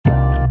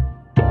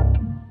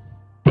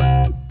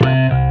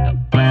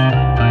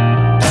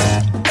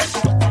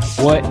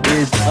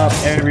up,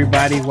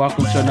 everybody?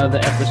 Welcome to another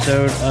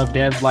episode of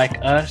Devs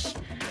Like Us.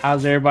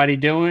 How's everybody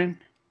doing?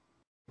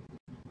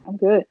 I'm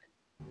good.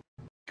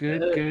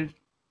 Good.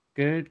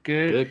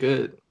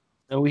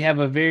 So we have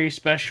a very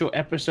special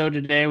episode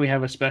today. We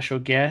have a special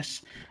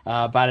guest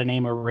by the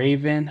name of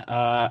Raven.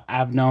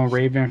 I've known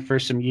Raven for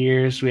some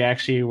years. We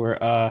actually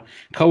were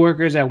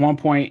coworkers at one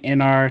point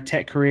in our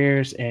tech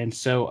careers, and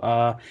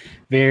so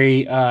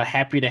very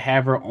happy to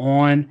have her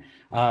on.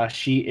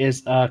 She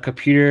is a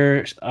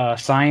computer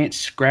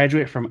science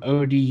graduate from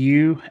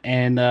ODU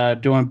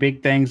and doing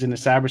big things in the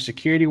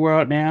cybersecurity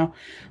world now.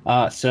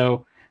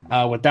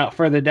 Without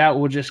further doubt,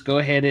 we'll just go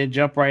ahead and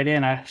jump right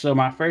in. So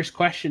my first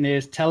question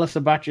is, tell us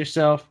about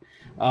yourself.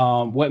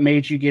 What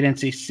made you get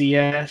into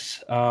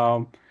CS?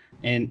 And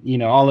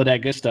all of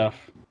that good stuff.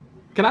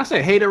 Can I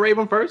say hey to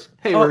Raven first?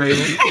 Hey,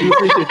 Raven. We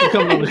appreciate you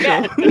coming on the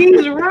show.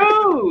 He's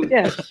rude.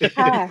 Yes.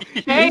 Hi.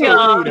 Hey,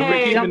 y'all.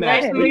 Hey,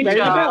 nice to meet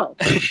y'all.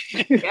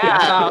 That's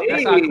how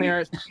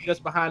Clarence,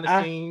 just behind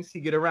the scenes,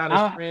 he get around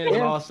his friends,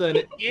 and all of a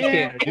sudden, he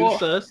can't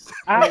introduce us.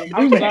 I'm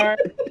sorry.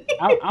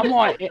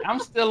 I'm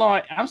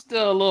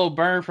still a little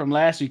burned from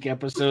last week's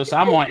episode, so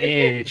I'm on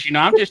edge.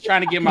 I'm just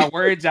trying to get my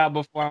words out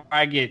before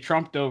I get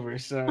trumped over.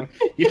 So.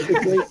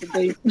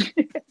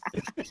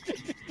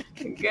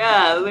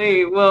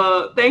 Golly.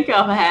 Well, thank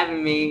y'all for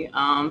having me.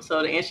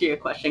 So to answer your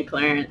question,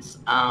 Clarence,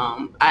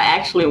 I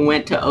actually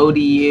went to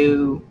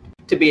ODU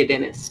to be a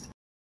dentist.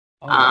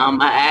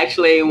 I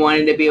actually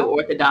wanted to be an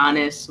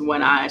orthodontist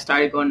when I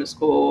started going to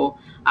school.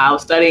 I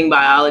was studying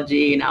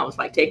biology and I was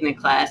like taking the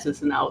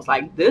classes and I was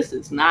like, this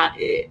is not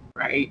it,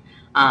 right?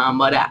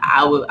 But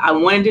I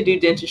wanted to do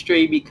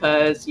dentistry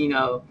because,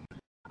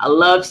 I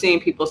love seeing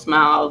people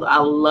smile. I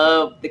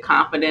love the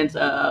confidence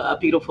a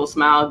beautiful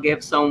smile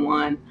gives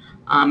someone.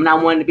 And I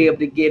wanted to be able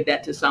to give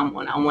that to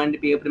someone. I wanted to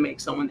be able to make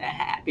someone that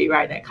happy,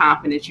 right? That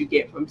confidence you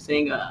get from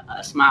seeing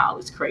a smile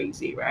is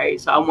crazy, right?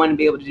 So I wanted to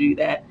be able to do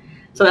that.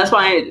 So that's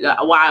why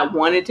I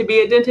wanted to be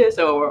a dentist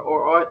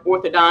or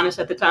orthodontist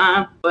at the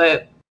time.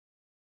 But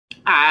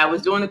I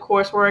was doing the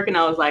coursework and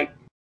I was like,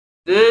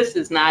 this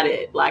is not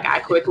it. Like, I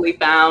quickly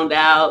found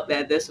out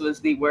that this was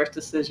the worst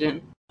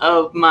decision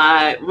of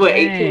my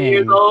 18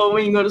 years old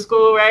when you go to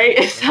school,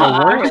 right? So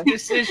worst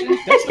decision?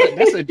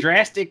 That's a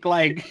drastic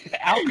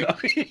outcome.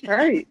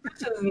 Right.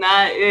 This is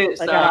not it.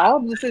 So all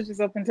decisions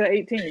up until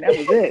 18. That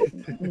was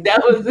it.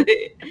 That was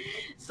it.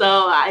 So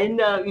I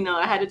ended up,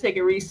 I had to take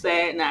a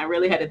reset and I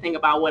really had to think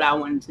about what I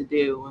wanted to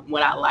do and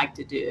what I like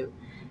to do.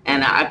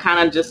 And I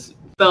kind of just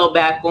fell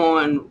back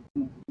on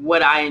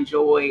what I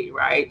enjoyed,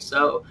 right?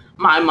 So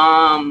my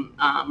mom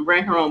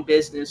ran her own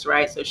business,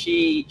 right? So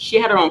she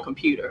had her own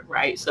computer,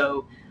 right?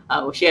 So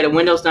she had a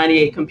Windows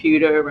 98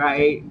 computer,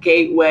 right?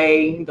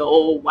 Gateway, the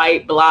old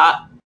white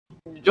block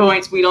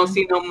joints we don't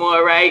see no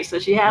more, right? So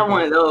she had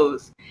one of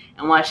those.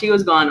 And while she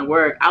was going to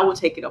work, I would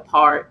take it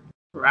apart,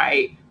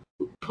 right?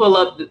 Pull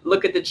up,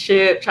 look at the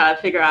chip, try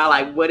to figure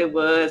out what it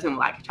was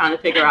and trying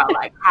to figure out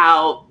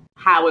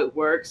how it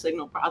works,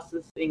 signal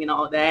processing and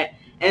all that.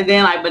 And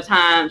then by the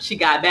time she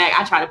got back,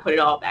 I tried to put it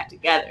all back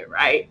together,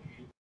 right?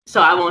 So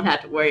I won't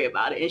have to worry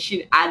about it.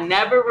 And I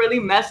never really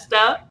messed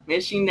up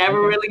and she never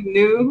really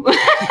knew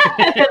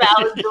that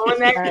I was doing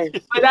that.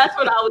 Right. But that's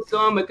what I was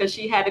doing because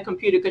she had a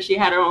computer, because she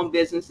had her own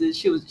businesses.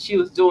 She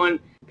was doing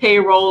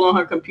payroll on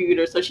her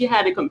computer. So she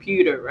had a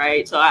computer,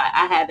 right? So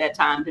I had that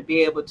time to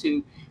be able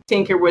to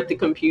tinker with the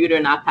computer,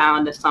 and I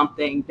found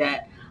something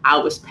that I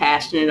was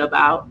passionate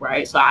about,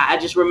 right? So I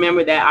just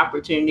remember that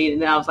opportunity,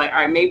 and then I was like, all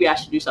right, maybe I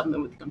should do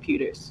something with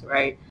computers,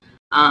 right?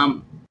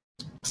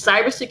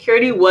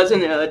 Cybersecurity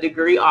wasn't a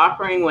degree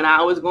offering when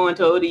I was going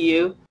to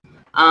ODU.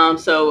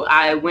 So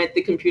I went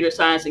the computer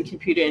science and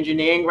computer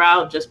engineering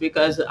route just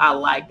because I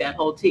like that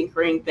whole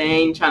tinkering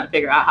thing, trying to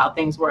figure out how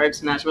things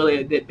works, and that's really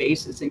a good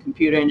basis in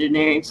computer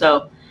engineering.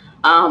 So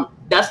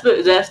that's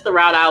the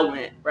route I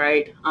went,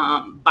 right?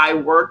 By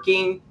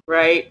working,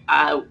 right,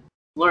 I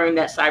learned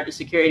that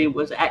cybersecurity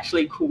was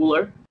actually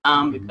cooler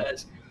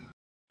because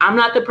I'm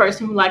not the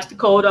person who likes to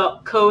code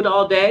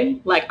all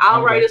day.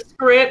 I'll write a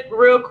script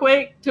real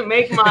quick to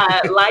make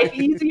my life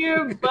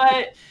easier,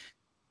 but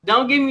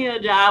don't give me a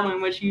job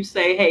in which you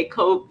say, hey,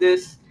 code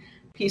this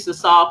piece of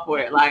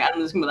software.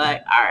 I'm just gonna be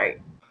like, all right.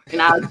 And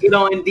I'll get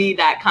on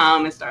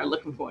Indeed.com and start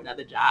looking for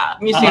another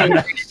job. You see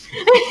what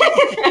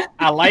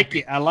I like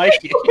it.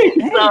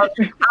 So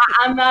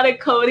I'm not a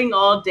coding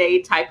all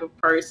day type of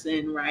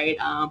person, right?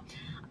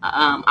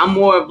 I'm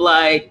more of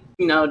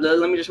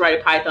let me just write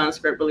a Python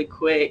script really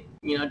quick,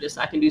 just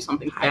so I can do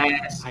something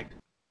fast.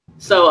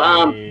 So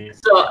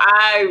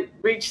I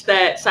reached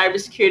that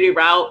cybersecurity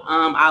route.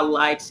 I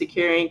like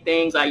securing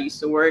things. I used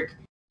to work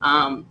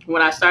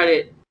when I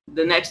started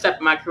the next step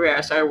in my career.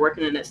 I started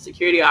working in a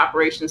security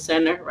operations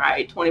center,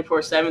 right?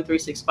 24/7,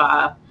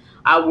 365.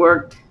 I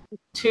worked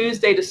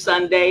Tuesday to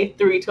Sunday,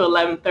 3 to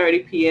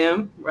 11:30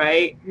 p.m.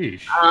 Right.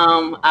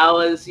 I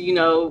was,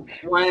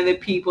 one of the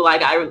people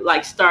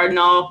I starting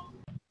off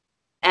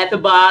at the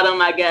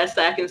bottom, I guess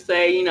I can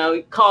say,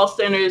 call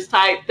centers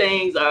type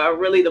things are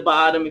really the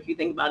bottom if you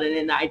think about it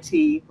in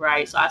IT,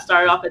 right? So I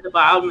started off at the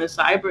bottom in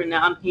cyber, and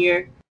now I'm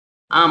here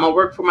I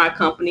work for my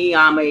company.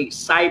 I'm a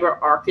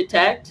cyber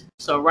architect.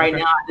 So right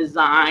now I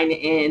design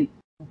and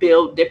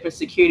build different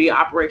security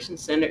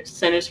operations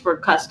centers for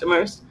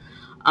customers.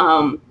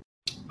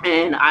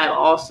 And I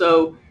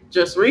also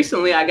just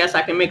recently, I guess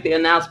I can make the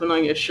announcement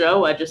on your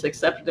show, I just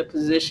accepted a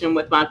position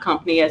with my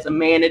company as a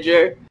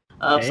manager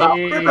of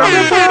software.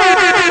 That's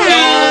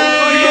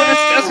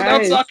what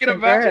I'm talking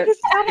about.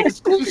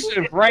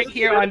 Exclusive right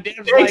here on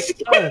Devs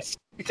Like Us.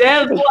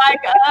 Devs Like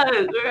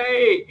Us,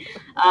 right?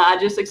 I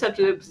just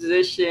accepted a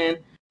position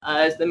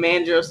as the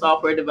manager of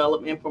software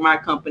development for my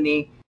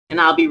company,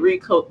 and I'll be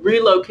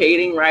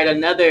relocating, right?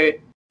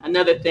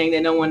 Another thing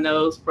that no one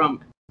knows,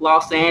 from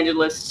Los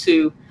Angeles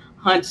to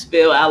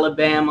Huntsville,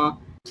 Alabama,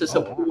 to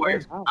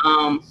support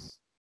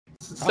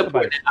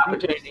support that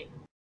opportunity,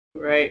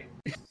 right?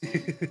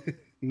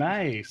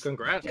 Nice.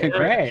 Congrats.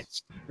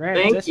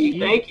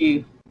 Thank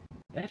you.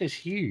 That is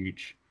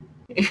huge.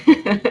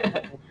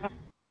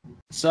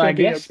 So I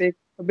guess a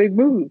big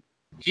move.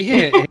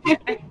 Yeah,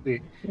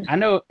 exactly. I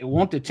know.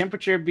 Won't the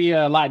temperature be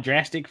a lot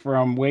drastic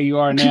from where you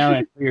are now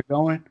and where you're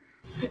going?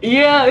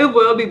 Yeah, it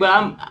will be, but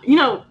I'm,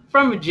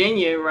 from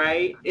Virginia,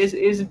 right?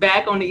 It's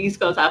back on the East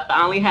Coast. I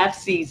finally have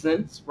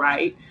seasons,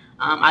 right?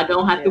 I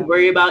don't have to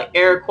worry about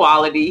air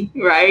quality,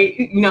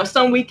 right?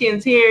 Some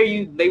weekends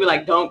here, they were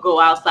like, don't go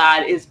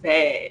outside, it's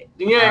bad.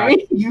 You know what I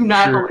mean? You're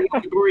not going to be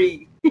able to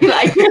breathe.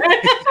 Like,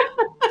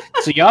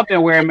 so y'all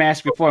been wearing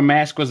masks before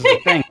mask was a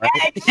thing,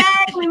 right?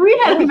 Exactly.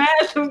 We had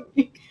masks.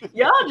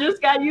 Y'all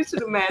just got used to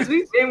the mask.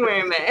 We've been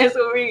wearing masks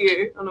over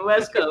here on the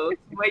West Coast.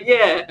 But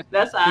yeah,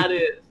 that's how it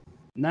is.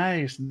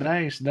 Nice. A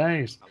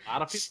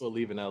lot of people are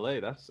leaving LA.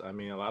 A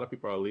lot of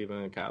people are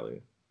leaving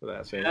Cali for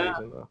that same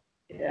reason, though.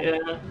 Yeah.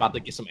 About to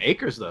get some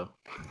acres, though.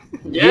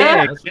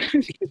 Yeah.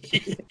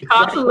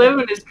 Cost of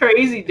living is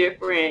crazy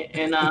different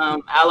in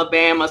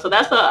Alabama. So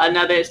that's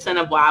another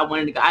incentive why I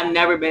wanted to go. I've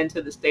never been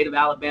to the state of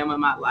Alabama in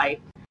my life.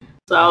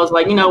 So I was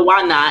like,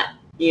 why not?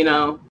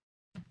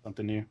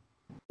 Something new.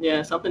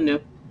 Yeah, something new.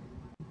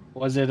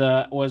 Was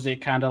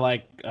it kind of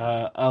like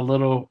a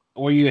little,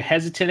 were you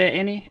hesitant at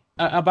any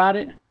about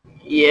it?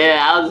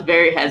 Yeah, I was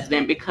very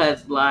hesitant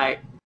because, like,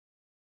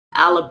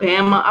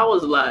 Alabama, I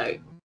was like,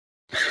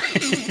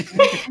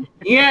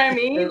 you know what I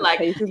mean? Like,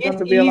 it's going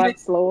to be a lot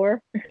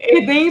slower.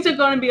 Things are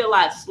going to be a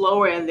lot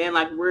slower, and then,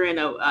 like, we're in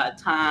a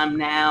time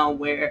now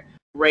where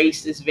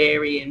race is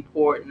very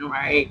important,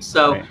 right?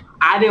 So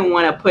I didn't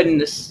want to put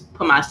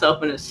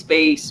myself in a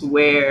space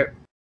where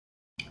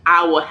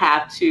I will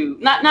have to,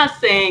 not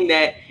saying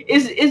that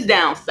it's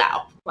down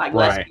south. Like,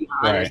 let's be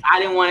honest. I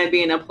didn't want to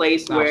be in a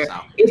place where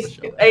it's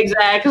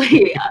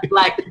exactly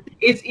like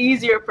it's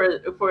easier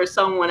for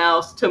someone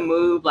else to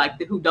move, like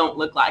who don't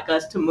look like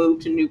us, to move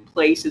to new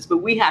places. But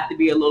we have to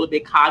be a little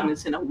bit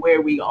cognizant of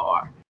where we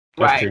are,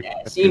 right?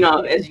 As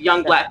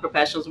young Black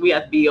professionals, we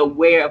have to be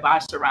aware of our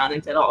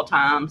surroundings at all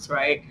times,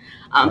 right?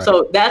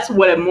 So that's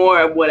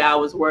more of what I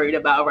was worried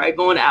about, right?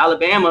 Going to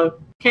Alabama.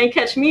 Can't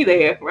catch me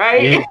there,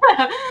 right? Yeah.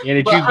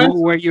 Did you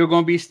Google where you were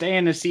going to be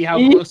staying to see how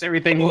close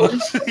everything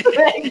was?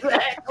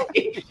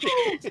 Exactly.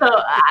 So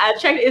I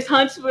checked. It's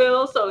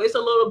Huntsville, so it's a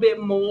little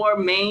bit more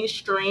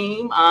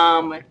mainstream.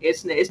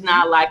 It's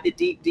not like the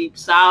deep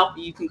South.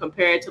 You can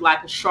compare it to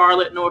like a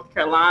Charlotte, North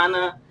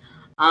Carolina.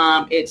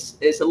 It's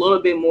a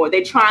little bit more.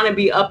 They're trying to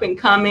be up and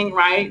coming,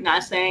 right?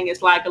 Not saying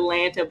it's like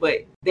Atlanta,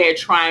 but they're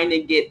trying to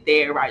get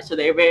there, right? So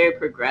they're very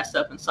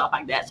progressive and stuff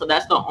like that. So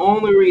that's the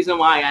only reason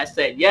why I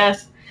said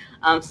yes.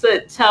 So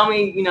tell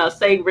me,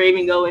 say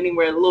Raven go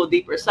anywhere a little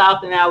deeper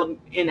south in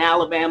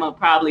Alabama,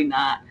 probably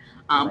not.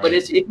 But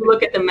if you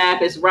look at the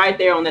map, it's right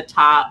there on the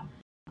top,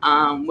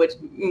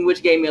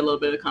 which gave me a little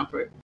bit of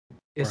comfort.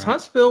 Is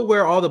Huntsville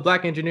where all the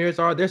Black engineers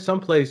are? There's some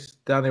place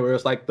down there where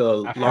it's like the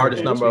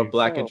largest number of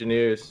Black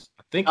engineers.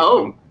 I think.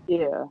 Oh,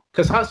 yeah.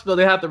 Because Huntsville,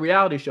 they have the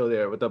reality show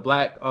there with the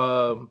Black.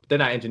 They're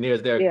not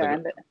engineers.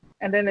 They're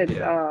and then it's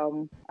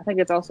I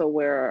think it's also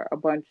where a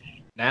bunch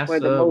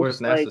where's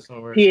NASA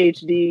somewhere?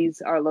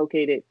 PhDs are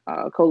located,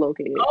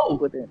 co-located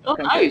within. Oh,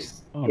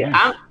 nice. Oh, yeah,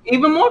 nice. I'm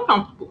even more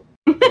comfortable.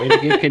 Way to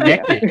get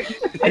connected.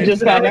 I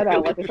just found that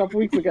out like a couple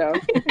weeks ago.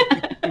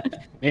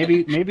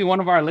 Maybe one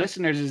of our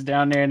listeners is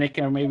down there and they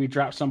can maybe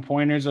drop some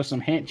pointers or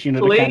some hints, to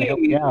kind of help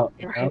you out.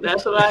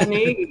 That's what I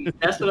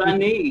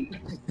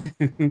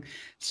need.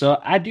 So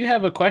I do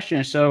have a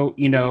question. So,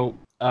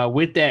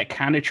 with that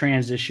kind of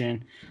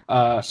transition,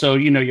 so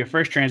your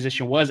first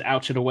transition was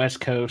out to the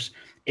West Coast.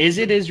 Is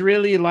it as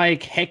really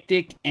like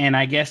hectic and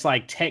I guess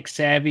like tech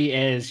savvy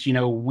as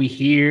we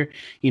hear?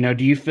 Do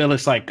you feel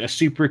it's like a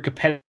super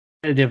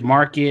competitive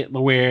market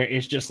where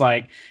it's just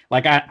like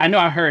I know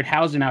I heard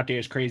housing out there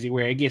is crazy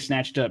where it gets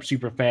snatched up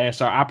super fast?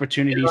 Are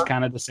opportunities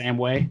kind of the same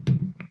way?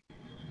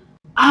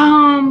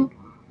 To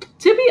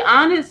be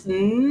honest,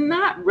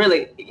 not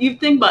really. You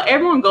think about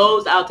everyone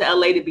goes out to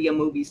LA to be a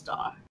movie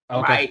star.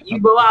 Okay. Right, you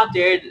go out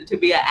there to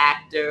be an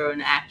actor or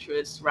an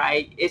actress,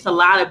 right? It's a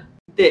lot of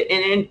the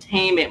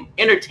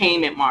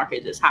entertainment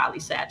market is highly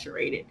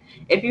saturated.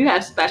 If you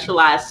have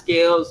specialized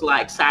skills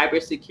like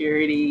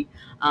cybersecurity,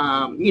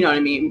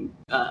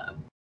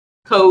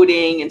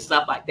 coding and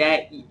stuff like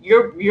that,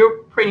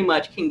 you're pretty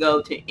much can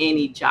go to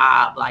any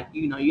job. Like,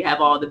 you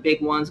have all the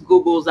big ones,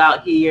 Google's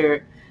out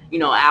here,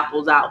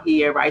 Apple's out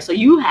here, right? So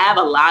you have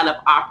a lot of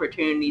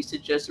opportunities to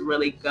just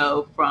really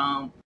go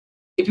from,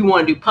 if you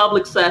want to do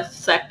public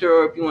sector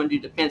or if you want to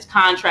do defense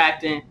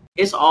contracting,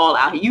 it's all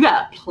out here. You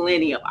got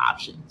plenty of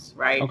options,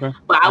 right? Okay.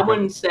 But I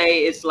wouldn't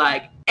say it's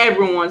like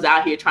everyone's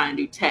out here trying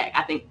to do tech.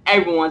 I think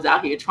everyone's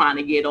out here trying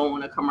to get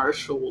on a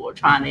commercial or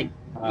trying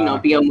to,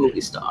 be a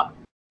movie star.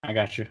 I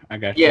got you. Yeah. I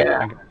got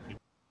you.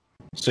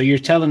 So you're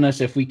telling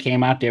us if we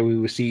came out there, we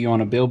would see you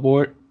on a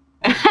billboard?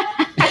 All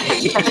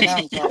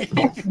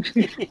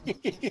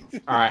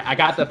right, I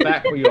got the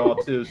fact for you all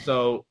too.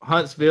 So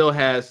Huntsville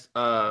has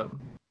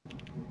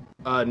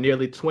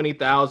nearly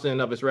 20,000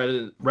 of its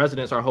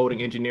residents are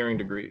holding engineering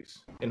degrees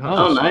in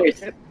Huntsville. Oh,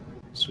 nice.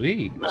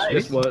 Sweet. Nice.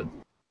 This was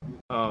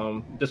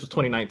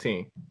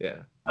 2019.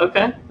 Yeah.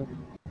 Okay.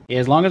 Yeah,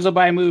 as long as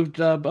nobody moved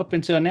up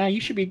until now,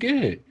 you should be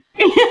good.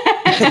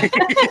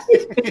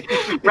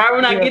 Right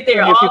when I get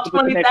there, all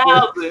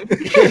 20,000.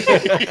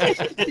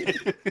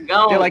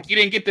 They're like, you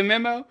didn't get the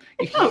memo?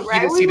 You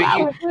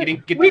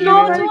didn't get we the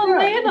going memo? to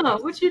Atlanta.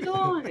 What you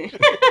doing?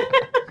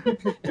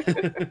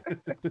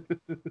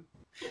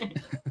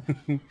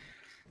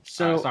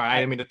 So sorry, I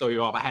didn't mean to throw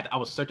you off. I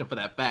was searching for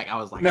that fact. I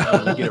was like,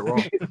 let me get it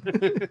wrong.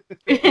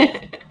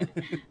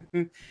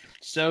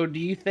 So do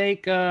you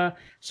think I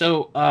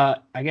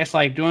guess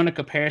like doing a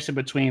comparison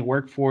between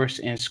workforce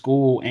and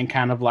school and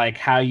kind of like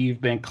how you've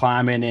been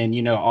climbing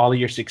and all of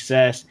your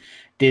success,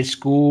 did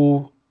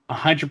school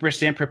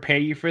 100% prepare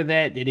you for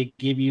that? Did it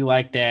give you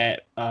like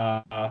that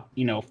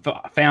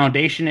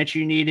foundation that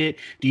you needed?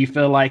 Do you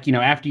feel like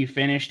after you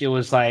finished it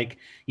was like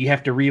you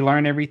have to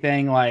relearn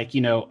everything, like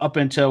up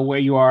until where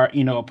you are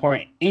a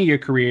point in your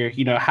career,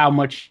 how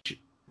much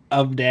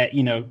of that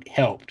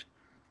helped?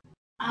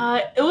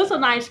 It was a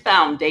nice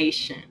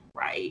foundation,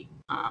 right?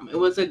 It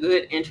was a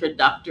good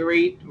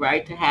introductory,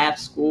 right, to have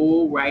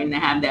school, right, and to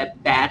have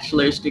that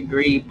bachelor's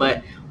degree.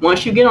 But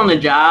once you get on the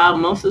job,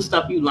 most of the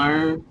stuff you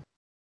learn,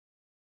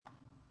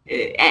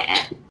 you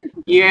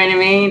know what I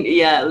mean?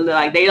 Yeah,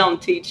 like they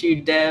don't teach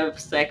you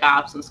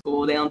DevSecOps in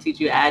school. They don't teach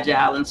you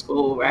Agile in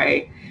school,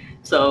 right?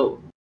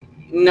 So,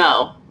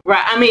 no,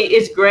 right? I mean,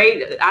 it's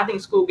great. I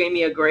think school gave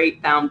me a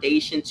great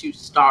foundation to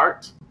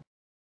start.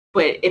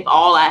 But if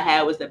all I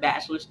had was the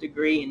bachelor's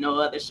degree and no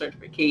other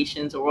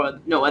certifications or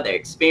no other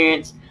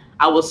experience,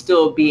 I will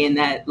still be in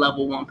that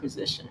level 1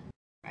 position,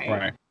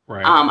 right?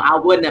 Right. I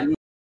wouldn't have,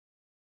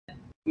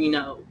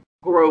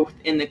 growth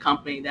in the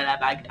company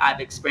that I've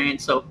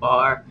experienced so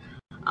far.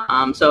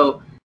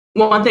 So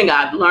one thing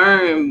I've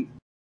learned,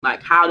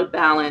 like how to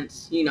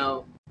balance,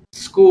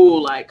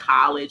 school, like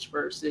college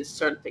versus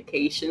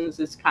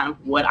certifications is kind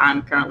of what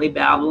I'm currently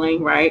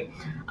battling, right?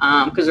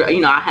 Because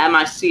I have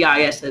my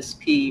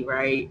CISSP,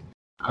 right?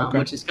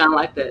 Which is kind of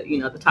like the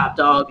the top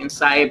dog in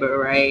cyber,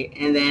 right?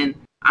 And then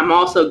I'm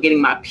also getting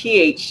my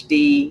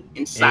PhD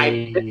in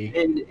cyber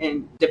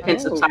in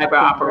defensive cyber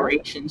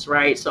operations,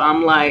 right? So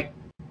I'm like,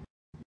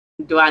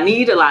 do I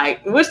need to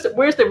where's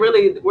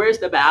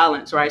the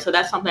balance, right? So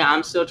that's something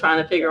I'm still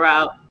trying to figure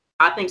out.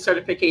 I think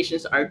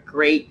certifications are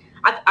great.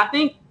 I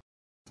think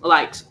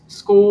like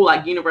school,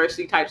 like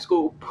university type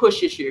school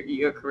pushes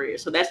your career.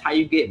 So that's how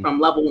you get from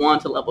level 1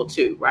 to level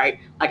 2, right?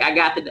 Like I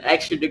got the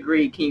extra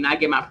degree. Can you not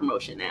get my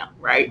promotion now?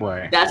 Right.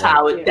 That's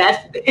how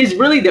it's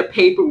really the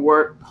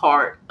paperwork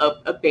part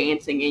of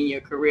advancing in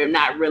your career.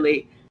 Not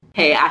really,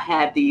 hey, I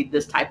have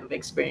this type of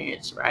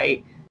experience,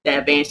 right? That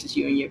advances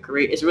you in your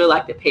career. It's really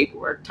like the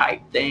paperwork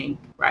type thing,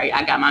 right?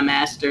 I got my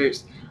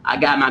master's, I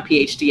got my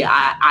PhD.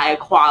 I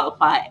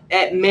qualify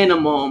at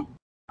minimum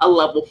a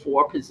level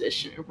 4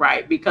 position,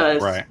 right?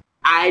 Because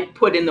I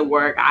put in the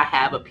work. I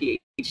have a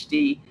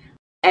PhD.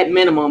 At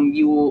minimum,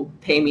 you will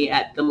pay me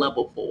at the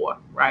level 4,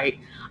 right?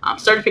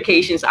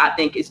 Certifications, I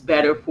think, is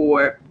better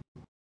for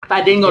if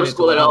I didn't go to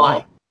school at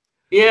all.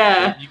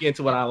 Yeah. You get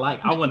into what I like.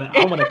 I want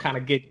to kind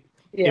of get,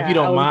 if you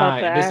don't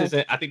mind,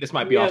 I think this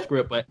might be off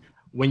script, but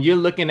when you're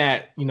looking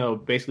at,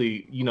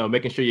 basically,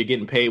 making sure you're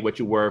getting paid what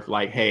you're worth,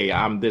 like, hey,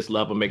 I'm this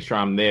level, make sure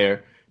I'm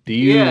there. Do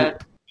you have,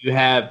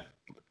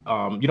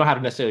 you don't have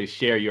to necessarily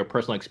share your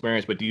personal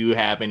experience, but do you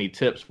have any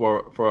tips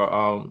for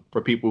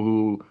people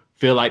who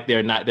feel like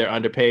they're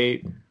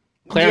underpaid?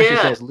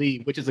 Clarence says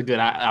leave, which is a good.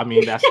 I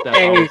mean, that's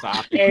always an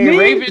option. Hey,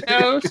 Raven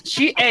knows.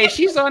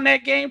 She's on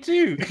that game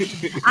too.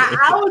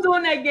 I was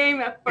on that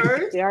game at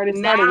first.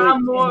 Now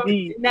I'm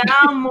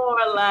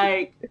more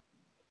like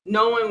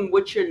knowing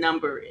what your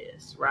number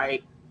is,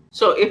 right?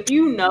 So if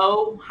you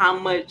know how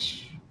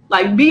much,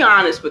 like, be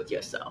honest with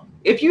yourself.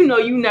 If you know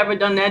you've never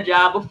done that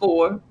job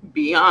before,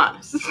 be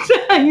honest.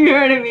 You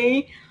know what I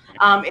mean?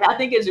 I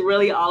think it's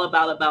really all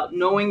about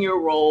knowing your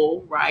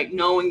role, right?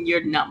 Knowing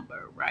your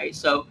number, right?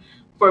 So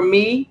for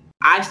me,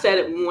 I said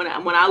it when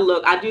I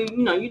look, I do,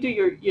 you do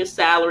your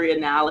salary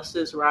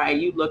analysis, right?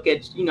 You look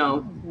at,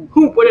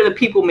 what are the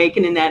people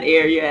making in that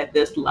area at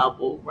this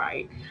level,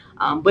 right?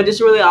 But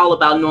it's really all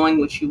about knowing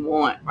what you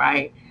want,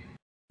 right?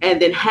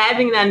 and then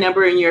having that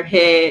number in your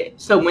head.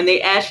 So when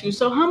they ask you,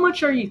 so how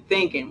much are you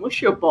thinking?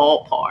 What's your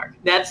ballpark?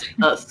 That's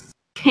a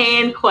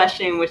canned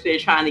question which they're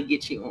trying to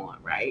get you on,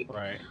 right?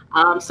 Right.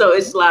 So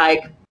it's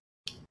like,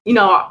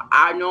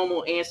 our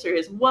normal answer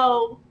is,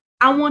 well,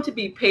 I want to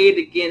be paid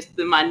against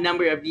my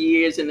number of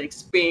years and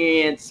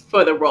experience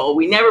for the role.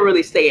 We never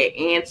really say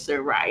an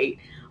answer, right?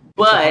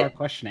 But it's a hard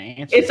question to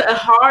answer. It's a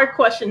hard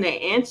question to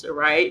answer,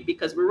 right?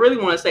 Because we really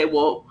want to say,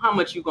 well, how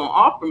much you going to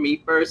offer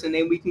me first, and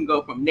then we can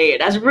go from there.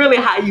 That's really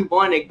how you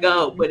want to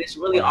go. But it's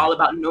really all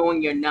about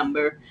knowing your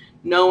number,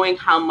 knowing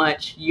how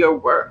much you're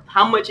worth.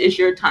 How much is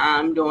your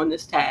time doing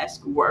this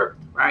task worth,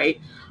 right?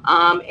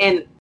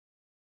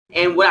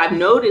 And what I've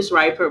noticed,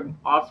 right, for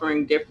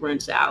offering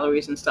different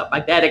salaries and stuff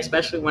like that,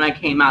 especially when I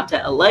came out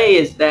to LA,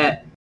 is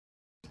that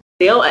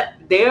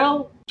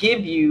they'll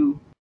give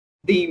you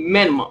the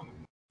minimum,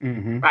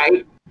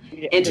 right?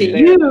 Yeah, and to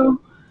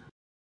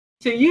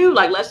you,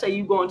 like, let's say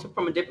you go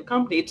from a different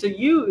company, to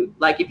you,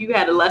 like, if you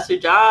had a lesser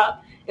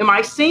job, it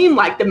might seem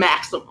like the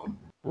maximum,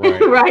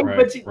 right?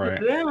 But to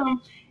them,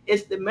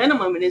 it's the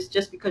minimum, and it's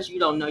just because you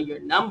don't know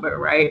your number,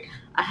 right?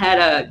 I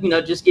had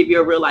just give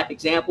you a real life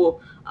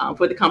example.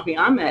 For the company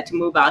I'm at, to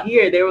move out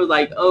here, they were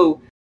like,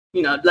 oh,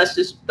 let's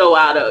just throw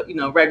out a,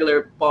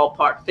 regular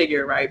ballpark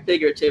figure, right?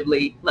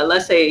 Figuratively,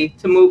 let's say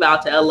to move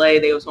out to LA,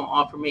 they was going to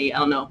offer me, I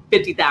don't know,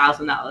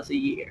 $50,000 a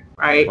year,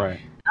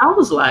 right? I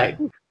was like,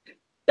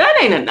 that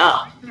ain't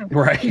enough.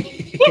 Right.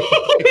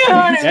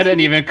 That doesn't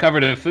even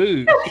cover the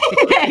food.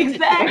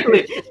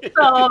 Exactly.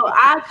 So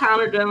I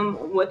countered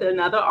them with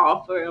another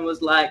offer and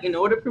was like, in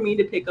order for me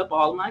to pick up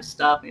all of my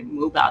stuff and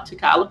move out to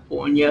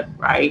California,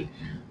 right,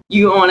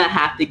 you're going to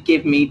have to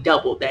give me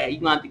double that. You're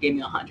going to have to give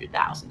me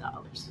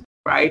 $100,000,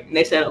 right? And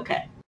they said,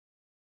 okay.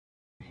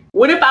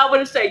 What if I would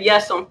have said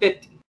yes on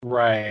 50?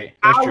 Right.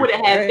 I would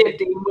have had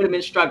 50 and would have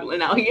been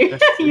struggling out here.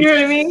 You know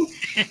what I mean?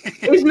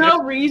 There's no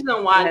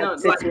reason why,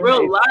 like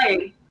real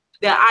life,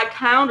 that I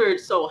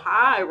countered so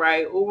high,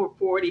 right? Over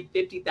 $40,000,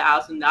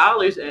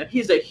 $50,000. And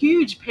he's a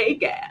huge pay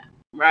gap,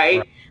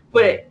 right?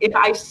 But if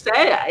I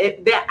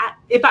said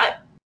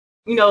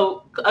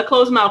a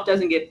closed mouth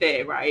doesn't get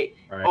fed, right?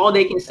 All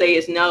they can say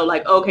is no,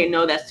 like, okay,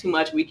 no, that's too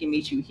much. We can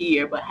meet you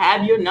here, but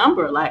have your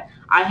number. Like,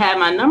 I had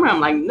my number. I'm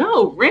like,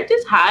 no, rent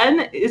is high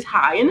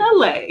in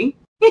LA.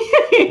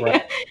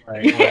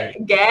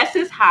 Right. Gas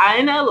is high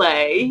in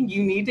LA.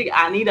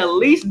 I need at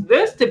least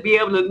this to be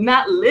able to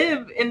not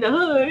live in the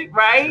hood,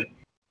 right?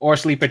 Or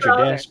sleep at your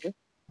desk.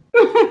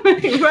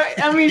 Right.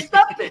 I mean,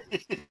 something.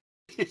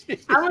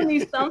 I would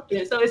need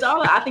something. So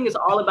I think it's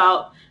all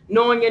about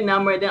knowing your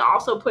number, and then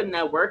also putting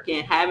that work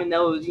in, having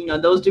those,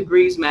 those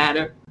degrees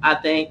matter. I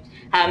think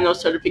having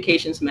those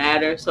certifications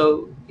matter.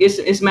 So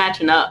it's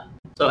matching up.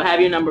 So have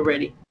your number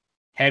ready.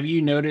 Have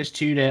you noticed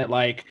too that,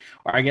 like,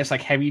 or I guess,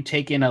 like, have you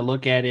taken a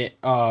look at it?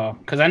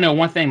 Because I know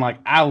one thing, like,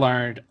 I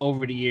learned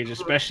over the years,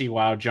 especially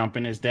while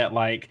jumping, is that,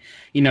 like,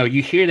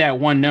 you hear that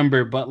one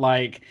number, but,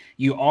 like,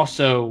 you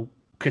also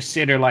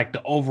consider, like,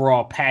 the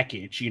overall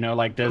package,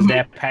 like, does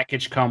that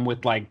package come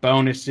with, like,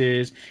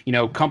 bonuses,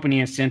 company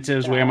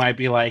incentives where it might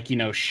be, like,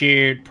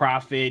 shared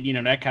profit,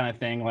 that kind of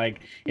thing.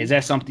 Like, is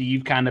that something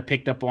you've kind of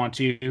picked up on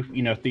too,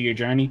 through your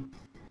journey?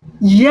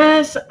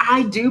 Yes,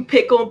 I do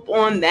pick up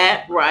on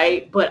that,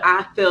 right? But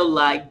I feel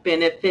like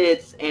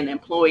benefits and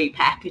employee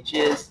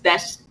packages,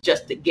 that's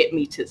just to get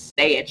me to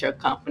stay at your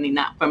company,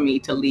 not for me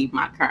to leave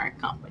my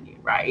current company,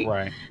 right?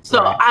 Right.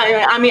 So,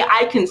 I mean,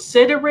 I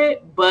consider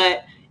it,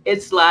 but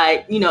it's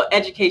like,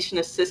 education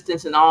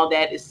assistance and all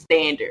that is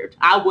standard.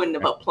 I wouldn't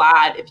have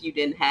applied if you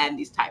didn't have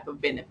these type of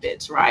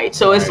benefits, right?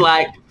 So it's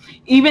like,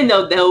 even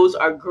though those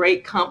are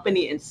great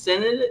company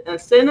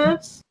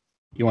incentives,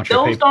 you want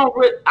your those don't.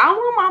 I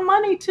want my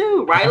money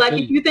too, right? Like,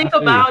 if you think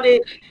about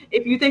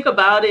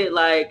it,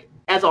 like,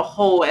 as a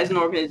whole, as an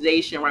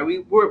organization,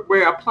 right?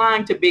 We're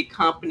applying to big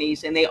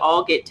companies, and they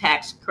all get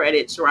tax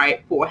credits,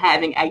 right, for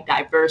having a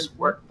diverse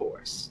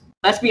workforce.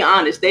 Let's be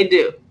honest, they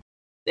do.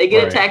 They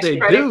get a tax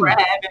credit for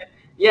having.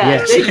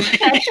 Yes.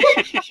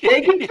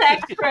 They get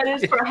tax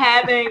credits for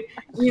having,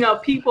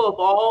 people of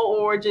all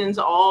origins,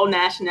 all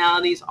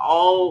nationalities,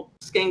 all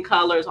skin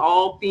colors,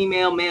 all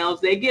female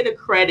males. They get a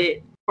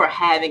credit for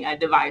having a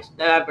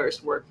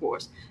diverse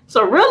workforce.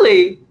 So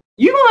really,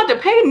 you don't have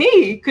to pay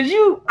me, because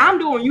I'm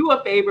doing you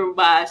a favor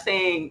by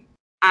saying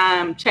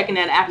I'm checking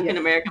that African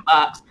American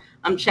box.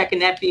 I'm checking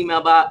that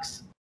female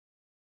box.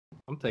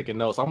 I'm taking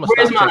notes. I'm gonna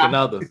stop checking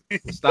others.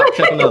 Stop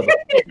checking others.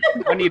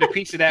 I need a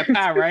piece of that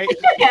pie, right?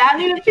 Yeah, I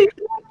need a piece of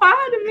that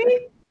pie to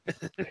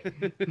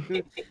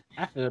me.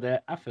 I feel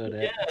that.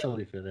 Yeah. I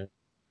totally feel that.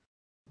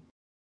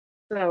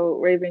 So,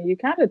 Raven, you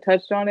kind of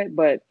touched on it,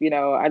 but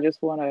I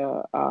just want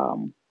to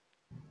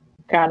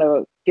kind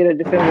of get a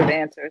definitive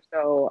answer.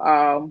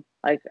 So,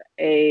 like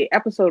 2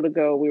 episodes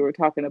ago, we were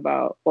talking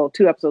about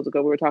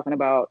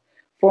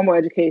formal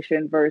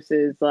education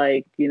versus,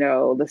 like,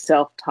 the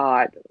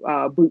self-taught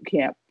boot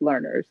camp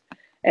learners.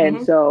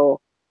 And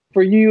so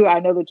for you, I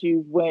know that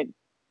you went,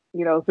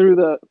 through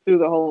the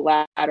whole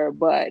ladder,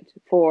 but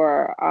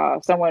for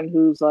someone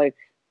who's, like,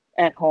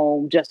 at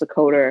home, just a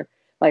coder,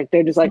 Like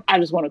they're just like, I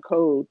just want to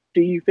code.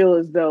 Do you feel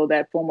as though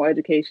that formal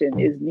education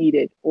is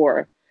needed,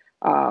 or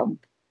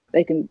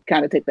they can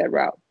kind of take that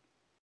route?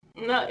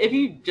 No, if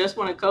you just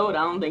want to code,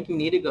 I don't think you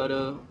need to go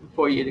to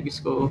 4-year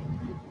school.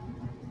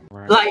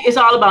 Right. Like, it's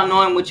all about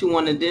knowing what you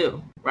want to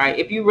do, right?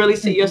 If you really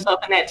see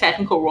yourself in that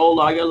technical role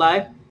all your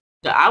life,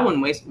 I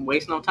wouldn't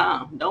waste no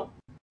time. Don't.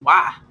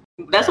 Why?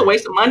 That's a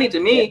waste of money to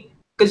me,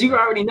 because you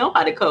already know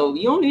how to code.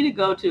 You don't need to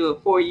go to a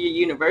 4-year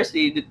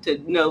university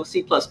to know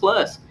C++.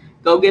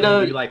 Go get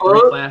like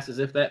 3 classes,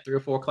 if that, 3 or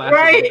 4 classes.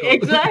 Right,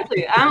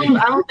 exactly. I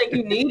don't think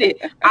you need it.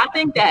 I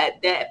think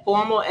that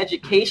formal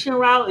education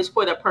route is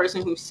for the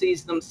person who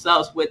sees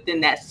themselves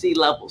within that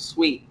C-level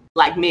suite,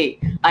 like me.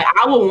 Like,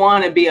 I would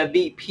want to be a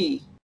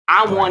VP.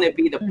 I want to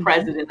be the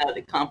president of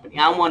the company.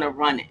 I want to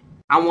run it.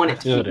 I want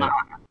it to be mine.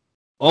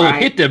 Oh,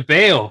 right? Hit the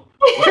bell.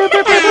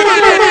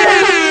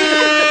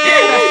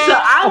 So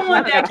I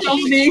want that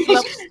company.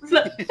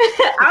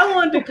 I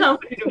want the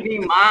company to be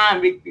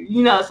mine.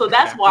 You know, so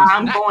that's why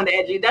I'm going to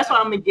educate. That's why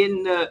I'm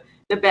getting the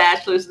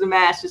bachelor's, the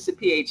master's, the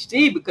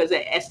PhD, because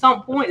at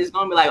some point it's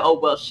going to be like, oh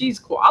well, she's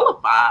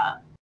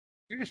qualified.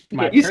 You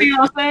see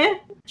what I'm saying?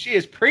 She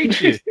is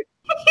preaching.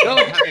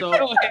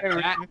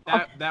 That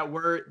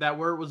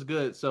word was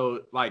good.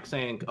 So, like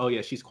saying, oh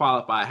yeah, she's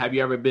qualified. Have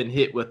you ever been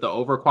hit with the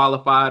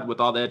overqualified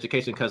with all the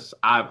education? Because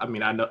I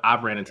know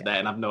I've ran into that,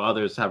 and I know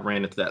others have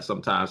ran into that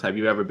sometimes. Have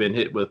you ever been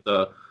hit with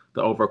the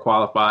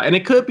overqualified? And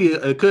it could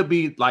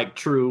be like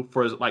true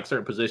for like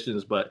certain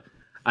positions, but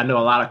I know a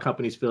lot of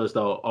companies feel as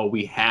though, oh,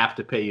 we have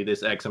to pay you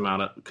this X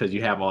amount because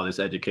you have all this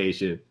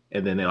education,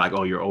 and then they're like,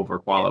 oh, you're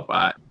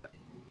overqualified.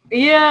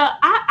 Yeah,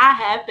 I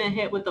have been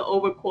hit with the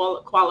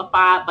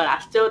overqualified, but I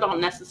still don't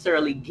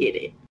necessarily get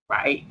it,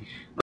 right?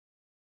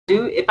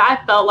 If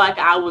I felt like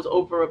I was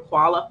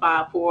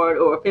overqualified for it,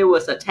 or if it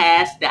was a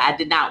task that I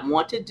did not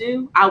want to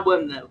do, I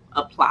wouldn't have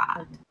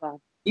applied.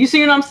 You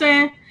see what I'm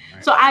saying?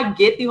 Right. So I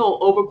get the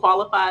whole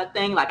overqualified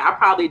thing. Like, I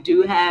probably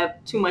do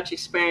have too much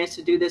experience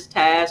to do this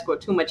task, or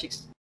too much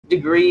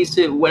degrees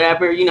to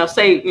whatever,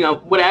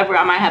 whatever.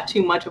 I might have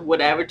too much of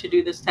whatever to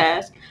do this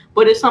task,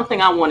 but it's something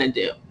I want to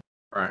do.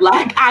 Right.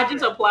 Like, I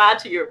just applied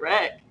to your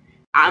rec.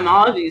 I'm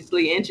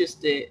obviously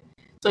interested.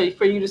 So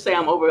for you to say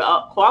I'm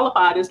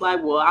overqualified, it's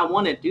like, well, I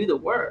want to do the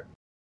work.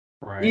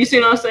 Right. You see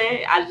what I'm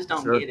saying? I just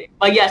don't get it.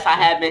 But yes, I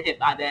have been hit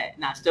by that,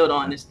 and I still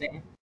don't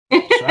understand.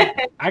 So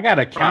I got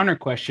a counter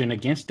question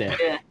against that.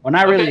 Yeah. Well,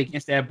 not really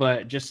against that,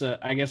 but just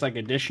I guess like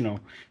additional.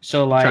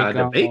 So like, trying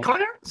to debate,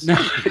 Clarence?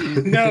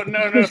 No,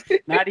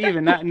 not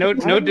even.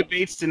 No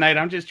debates tonight.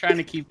 I'm just trying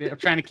to keep it. I'm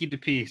trying to keep the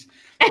peace.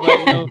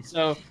 But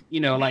so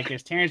like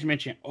as Terrence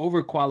mentioned,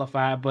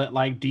 overqualified. But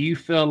like, do you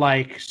feel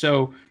like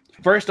so?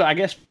 First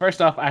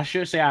off, I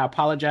should say I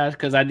apologize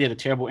because I did a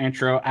terrible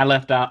intro. I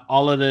left out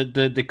all of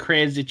the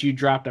creds that you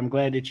dropped. I'm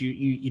glad that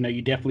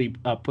you definitely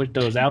put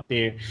those out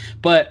there.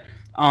 But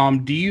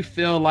do you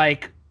feel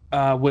like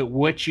with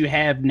what you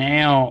have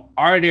now,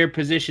 are there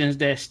positions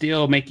that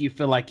still make you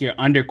feel like you're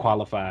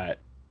underqualified?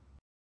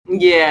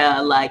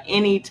 Yeah, like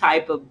any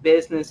type of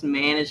business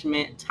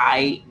management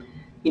type,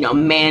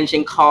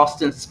 managing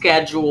cost and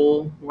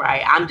schedule,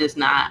 right? I'm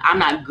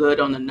not good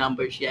on the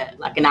numbers yet.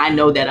 Like, and I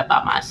know that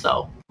about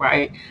myself,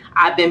 right?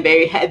 I've been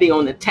very heavy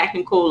on the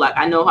technical. Like,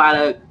 I know how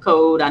to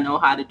code. I know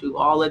how to do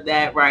all of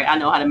that, right? I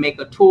know how to make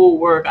a tool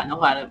work. I know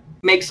how to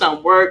make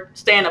something work,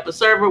 stand up a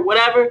server,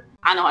 whatever.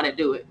 I know how to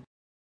do it.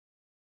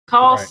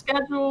 Cost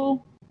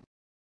schedule,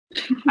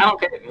 I don't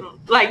care.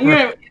 Like,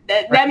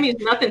 that means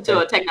nothing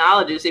to a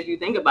technologist if you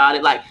think about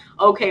it. Like,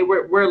 okay,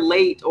 we're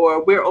late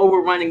or we're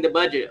overrunning the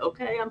budget.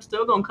 Okay, I'm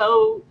still gonna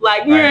code.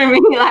 Like, you know what I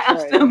mean? Like, I'm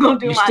still gonna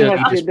do my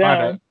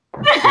job.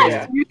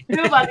 Yeah. You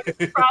still about this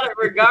product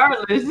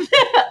regardless.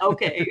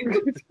 Okay.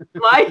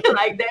 like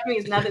that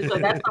means nothing. So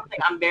that's something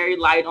I'm very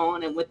light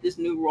on. And with this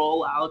new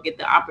role, I'll get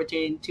the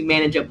opportunity to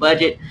manage a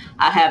budget.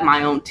 I have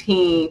my own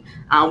team.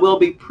 We'll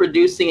be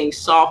producing a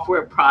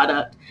software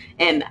product,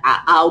 and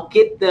I'll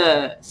get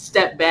the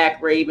step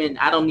back, Raven.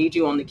 I don't need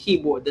you on the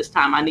keyboard this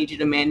time. I need you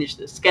to manage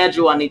the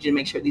schedule. I need you to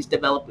make sure these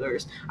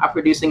developers are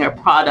producing a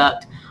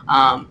product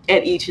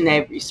at each and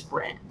every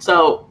sprint.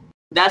 So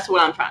that's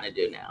what I'm trying to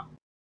do now.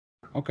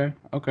 Okay.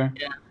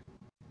 Yeah.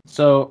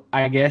 So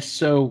I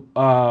guess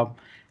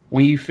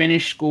when you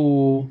finish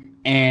school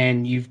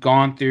and you've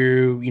gone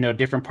through,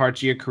 different parts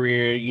of your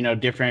career,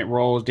 different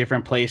roles,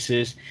 different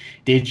places,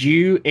 did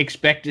you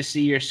expect to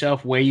see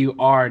yourself where you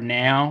are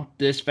now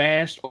this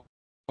fast,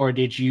 or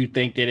did you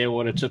think that it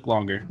would have took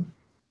longer?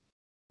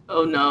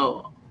 Oh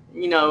no.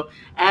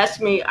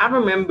 Ask me. I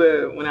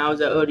remember when I was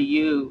at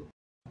ODU,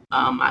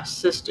 my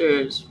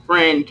sister's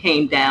friend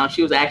came down.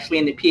 She was actually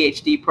in the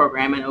PhD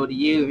program at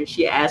ODU, and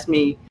she asked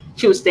me,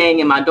 she was staying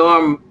in my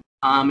dorm,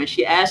 and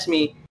she asked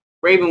me,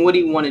 Raven, what do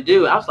you want to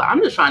do? I was like,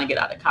 I'm just trying to get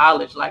out of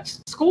college. Like,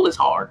 school is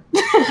hard.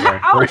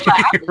 I was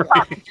like, I'm just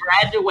trying to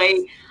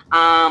graduate.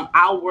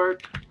 I'll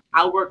work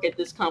at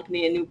this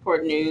company in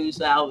Newport News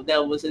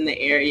that was in the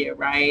area,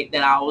 right,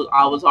 that I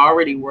was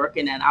already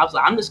working at. I was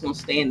like, I'm just going to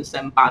stay in the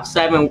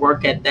 757,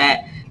 work at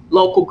that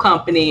local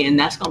company, and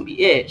that's going to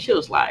be it. She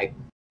was like,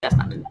 that's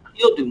not enough.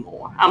 you'll do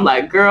more. I'm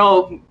like,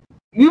 girl,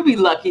 you'd be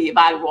lucky if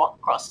I walk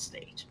across the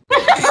stage.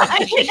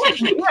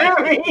 You know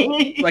what I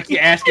mean? Like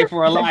you're asking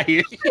for a lot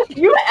here.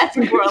 You're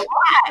asking for a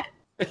lot.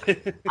 You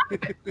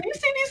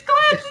see these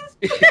classes?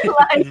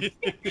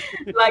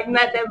 like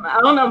not that. I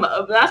don't know.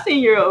 But I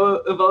seen your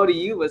of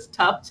ODU was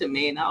tough to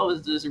me, and I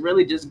was just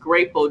really just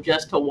grateful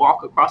just to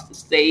walk across the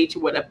stage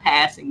with a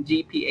passing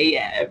GPA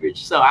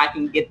average, so I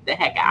can get the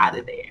heck out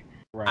of there.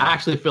 Right. I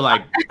actually feel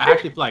like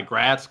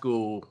grad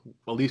school,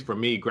 at least for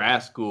me,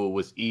 grad school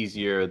was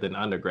easier than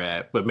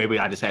undergrad. But maybe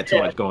I just had too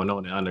much going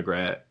on in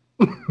undergrad.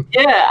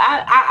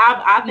 Yeah,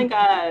 I think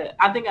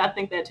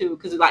that too.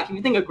 Because like if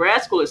you think of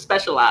grad school, it's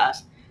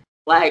specialized.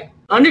 Like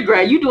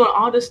undergrad, you doing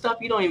all this stuff,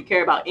 you don't even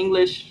care about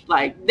English.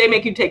 Like they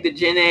make you take the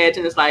gen ed,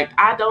 and it's like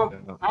I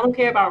don't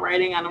care about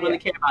writing. I don't really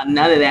care about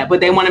none of that. But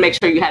they want to make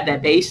sure you have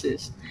that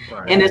basis.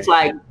 Right. And it's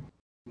like,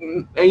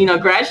 you know,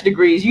 graduate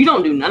degrees, you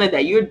don't do none of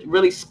that. You're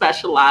really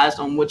specialized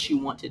on what you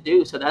want to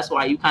do. So that's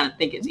why you kind of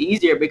think it's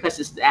easier because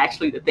it's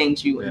actually the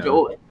things you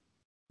enjoy.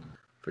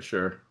 For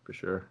sure.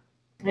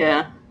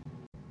 Yeah.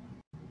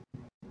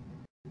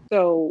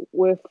 So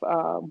with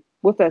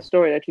that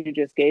story that you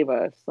just gave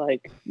us,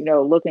 like, you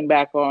know, looking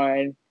back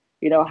on,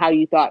 you know, how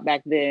you thought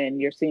back then,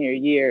 your senior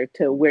year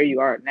to where you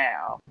are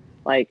now,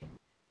 like,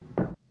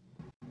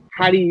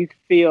 how do you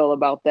feel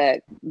about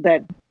that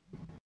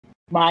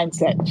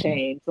mindset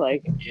change?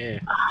 Like, yeah,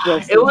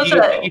 it was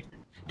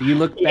do you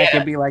look back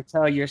and be like,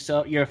 tell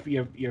yourself,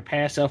 your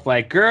past self,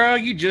 like, girl,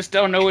 you just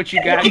don't know what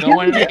you got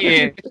going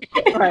on.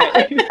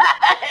 Right.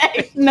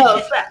 No,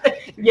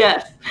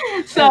 yes.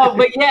 So,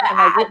 but yeah,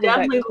 I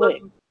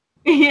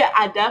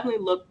definitely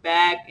look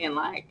back and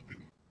like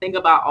think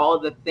about all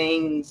the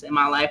things in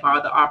my life,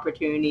 all the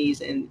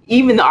opportunities, and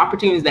even the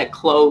opportunities that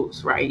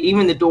close, right?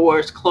 Even the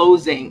doors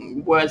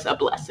closing was a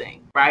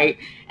blessing, right?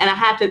 And I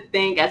had to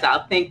think, as I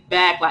think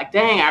back, like,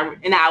 dang,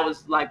 I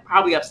was like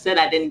probably upset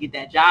I didn't get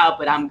that job,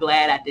 but I'm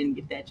glad I didn't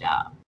get that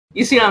job.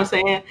 You see what I'm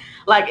saying?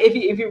 Like, if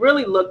you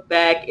really look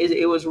back,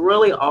 it was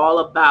really all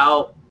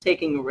about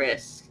taking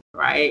risks,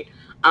 right?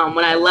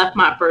 When I left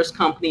my first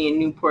company in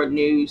Newport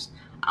News,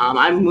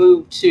 I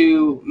moved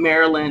to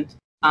Maryland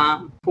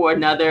for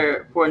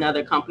another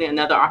company,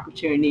 another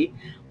opportunity.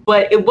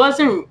 But it was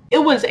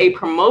a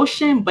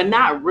promotion, but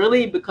not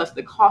really, because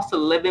the cost of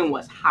living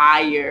was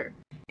higher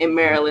in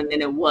Maryland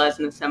than it was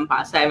in the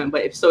 757.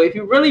 But if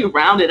you really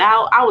round it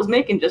out, I was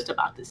making just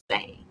about the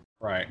same.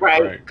 Right.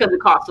 Because the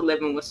cost of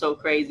living was so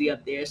crazy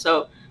up there.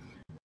 So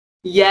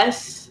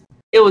yes,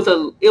 it was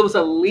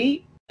a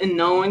leap in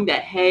knowing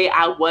that, hey,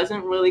 I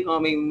wasn't really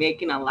going to be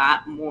making a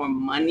lot more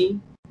money,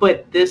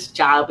 but this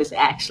job is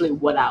actually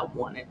what I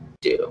want to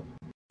do.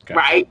 Okay.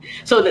 Right.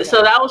 So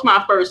that was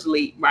my first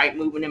leap, right?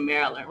 Moving to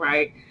Maryland.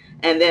 Right.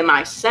 And then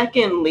my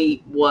second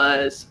leap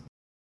was,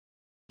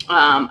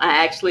 I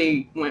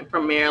actually went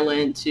from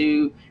Maryland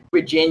to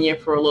Virginia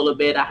for a little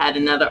bit. I had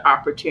another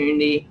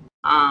opportunity.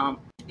 And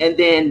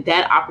then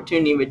that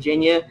opportunity in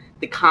Virginia,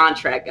 the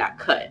contract got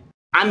cut.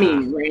 I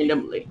mean,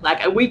 randomly.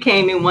 Like I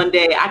came in one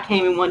day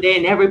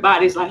and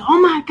everybody's like,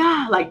 oh my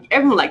God. Like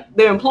everyone, like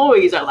their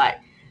employees are like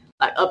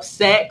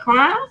upset,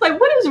 crying. I was like,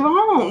 what is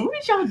wrong?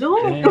 What are y'all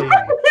doing?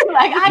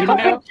 Like I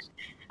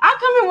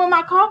come in with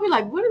my coffee,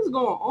 like, what is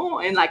going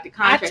on? And like the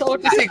contract. I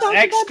told this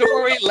exact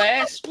story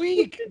last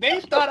week. They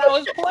thought I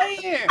was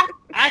playing.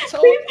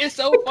 It's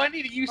so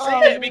funny that you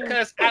say that,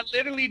 because I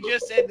literally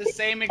just said the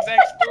same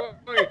exact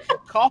story.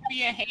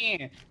 Coffee in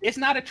hand. It's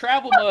not a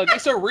travel mug.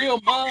 It's a real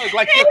mug.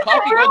 Like your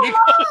coffee will get.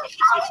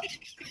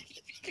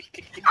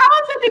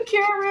 I was at the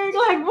Keurig,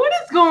 like, what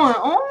is going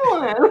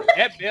on?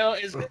 That bell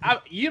is,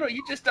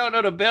 you just don't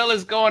know the bell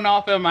is going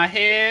off in my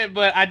head,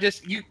 but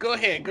you go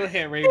ahead,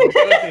 Raven,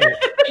 go ahead.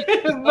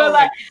 But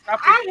like,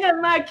 I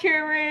had my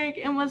Keurig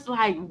and was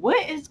like,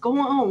 what is going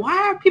on? Why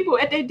are people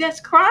at their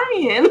desk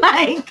crying?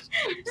 Like,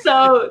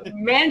 so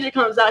manager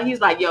comes out,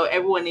 he's like, yo,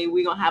 everyone,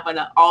 we're going to have an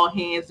all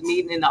hands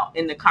meeting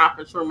in the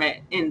conference room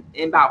in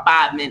about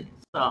 5 minutes.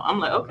 So I'm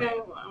like, okay,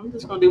 well, I'm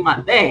just going to do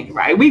my thing,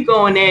 right? We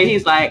go in there,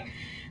 he's like,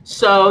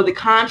 so the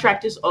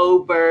contract is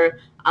over.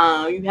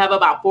 You have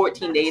about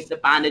 14 days to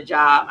find a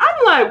job.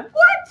 I'm like,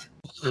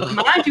 what?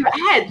 Mind you,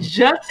 I had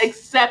just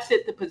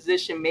accepted the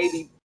position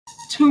maybe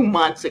 2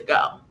 months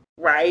ago,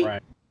 right?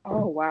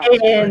 Oh, wow.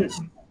 And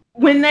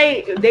when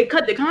they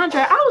cut the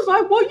contract, I was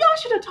like, well, y'all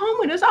should have told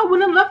me this. I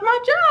wouldn't have left my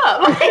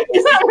job.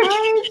 You know what I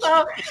mean?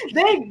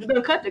 So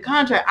they cut the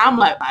contract. I'm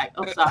like,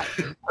 I'm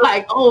sorry.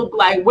 Like,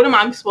 what am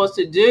I supposed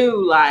to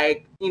do?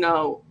 Like,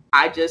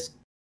 I just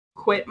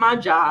quit my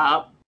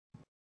job.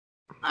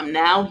 I'm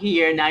now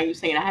here. Now you're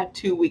saying I have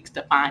 2 weeks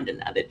to find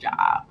another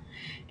job.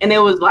 And it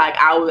was like,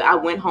 I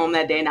went home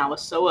that day and I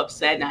was so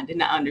upset and I did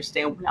not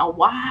understand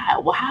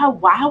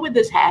why would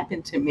this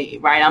happen to me,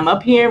 right? I'm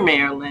up here in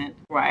Maryland,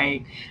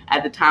 right?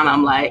 At the time,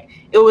 I'm like,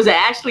 it was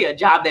actually a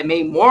job that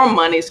made more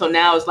money. So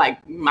now it's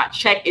like my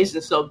check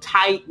isn't so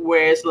tight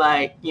where it's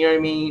like, you know what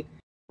I mean?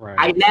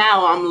 Right.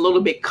 Now I'm a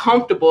little bit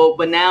comfortable,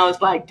 but now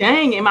it's like,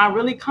 dang, am I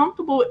really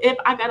comfortable if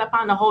I got to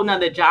find a whole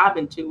nother job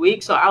in 2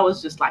 weeks? So I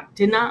was just like,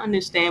 did not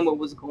understand what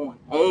was going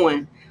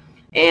on.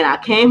 And I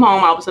came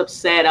home. I was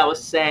upset. I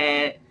was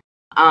sad.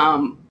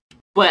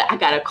 But I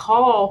got a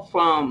call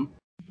from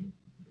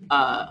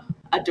a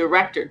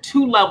director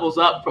 2 levels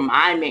up from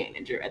my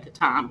manager at the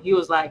time. He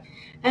was like,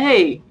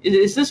 "Hey,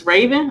 is this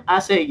Raven?" I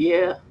said,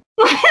 "Yeah."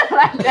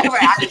 I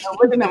didn't know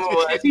what the number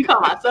was. He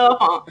called my cell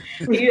phone.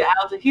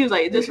 He was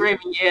like, "Is this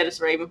Raven?" "Yeah,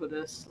 this Raven for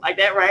this." Like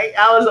that, right?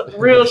 I was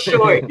real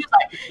short. He was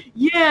like,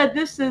 "Yeah,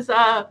 this is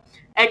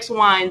X,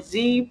 Y, and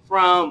Z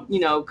from,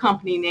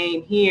 company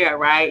name here,"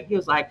 right? He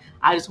was like,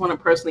 "I just want to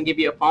personally give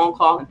you a phone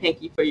call and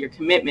thank you for your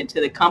commitment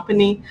to the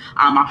company.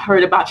 I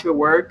heard about your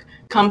work.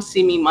 Come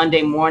see me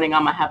Monday morning.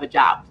 I'm going to have a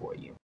job for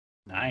you."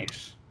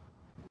 Nice.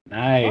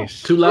 Oh,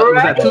 2 levels.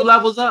 Right? Was that 2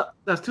 levels up?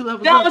 That's 2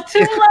 levels up. That was 2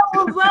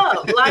 levels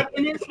up.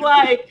 And it's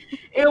like,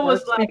 it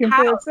was like,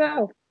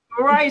 how,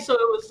 right? So it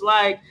was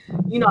like,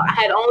 I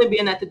had only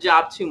been at the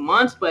job 2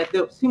 months, but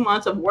the 2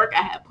 months of work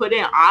I had put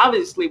in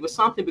obviously was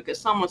something because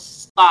someone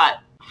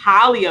thought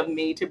highly of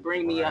me to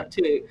bring me up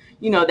to,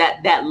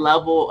 that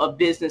level of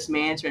business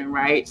management,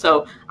 right?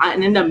 So I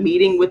ended up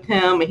meeting with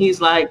him, and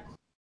he's like,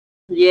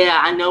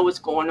 "Yeah, I know what's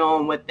going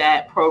on with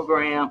that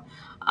program.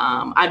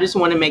 I just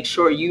want to make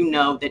sure you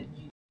know that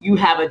you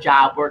have a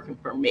job working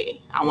for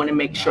me. I want to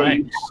make sure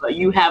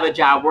you have a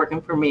job working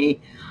for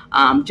me.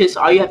 Just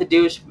all you have to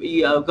do is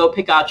go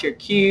pick out your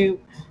cube,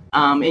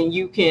 and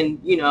you can,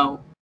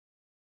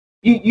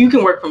 you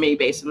can work for me,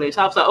 basically."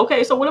 So I was like,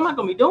 "Okay, so what am I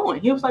going to be doing?"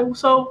 He was like,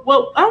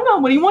 "Well, I don't know.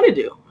 What do you want to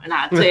do?" And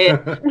I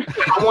said,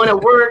 I want to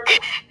work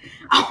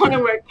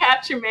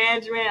capture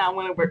management. I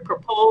want to work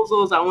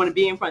proposals. I want to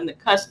be in front of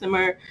the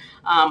customer.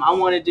 I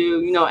want to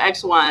do,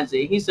 X, Y, and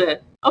Z. He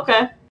said,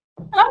 "Okay."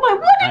 And I'm like,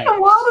 "What in the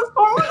world is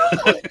going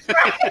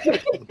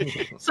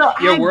on?" So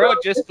your world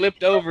just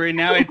flipped over, and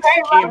now it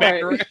came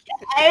back around.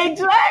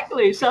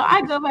 Exactly. So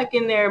I go back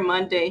in there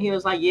Monday. He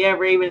was like, "Yeah,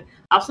 Raven,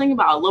 I was thinking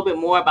about a little bit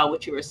more about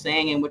what you were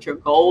saying and what your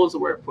goals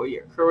were for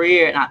your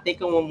career. And I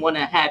think I want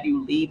to have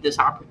you lead this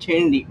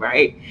opportunity,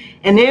 right?"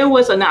 And there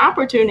was an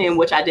opportunity in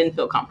which I didn't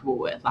feel comfortable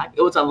with. Like,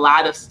 it was a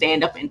lot of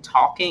stand up and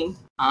talking.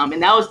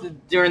 And that was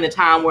during the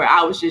time where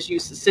I was just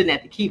used to sitting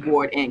at the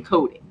keyboard and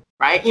coding,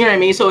 right? You know what I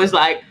mean? So it's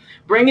like,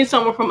 bringing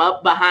someone from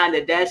up behind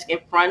the desk in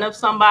front of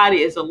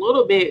somebody is a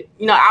little bit,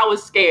 I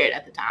was scared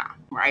at the time,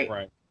 right?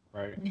 Right.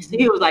 So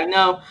he was like,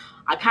 "No,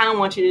 I kind of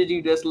want you to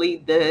do this,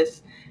 lead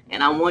this,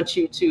 and I want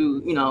you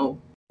to,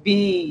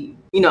 be,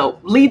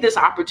 lead this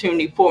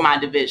opportunity for my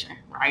division,"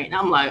 right? And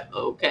I'm like,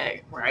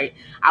 "Okay," right?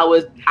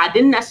 I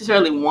didn't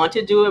necessarily want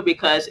to do it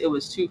because it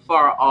was too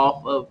far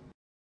off of,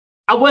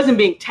 I wasn't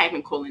being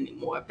technical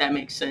anymore, if that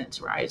makes sense,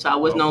 right? So I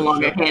was no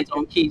longer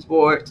hands-on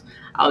keyboards.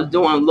 I was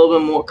doing a little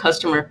bit more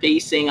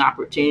customer-facing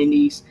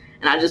opportunities,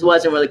 and I just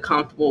wasn't really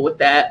comfortable with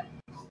that.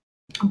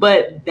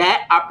 But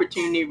that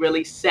opportunity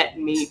really set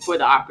me for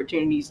the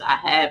opportunities I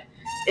have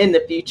in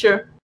the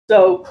future.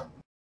 So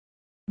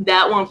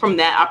from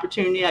that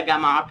opportunity, I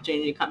got my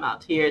opportunity to come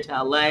out here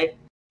to LA.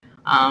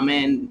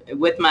 And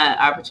with my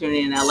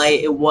opportunity in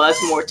LA, it was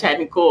more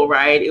technical,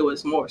 right? It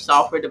was more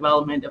software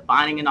development,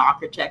 defining an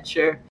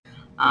architecture,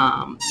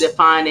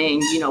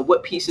 defining,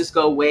 what pieces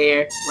go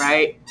where,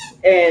 right?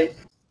 And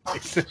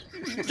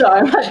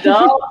sorry, my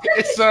dog.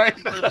 Sorry.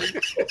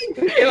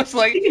 It was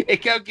like,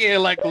 it kept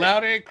getting like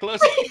louder and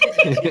closer.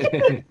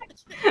 I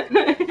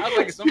was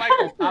like, is somebody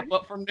gonna pop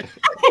up from there?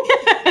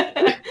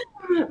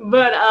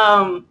 But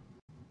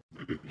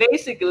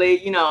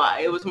basically,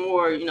 it was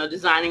more,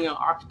 designing an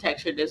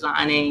architecture,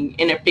 designing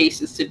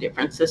interfaces to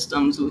different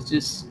systems, which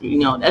is,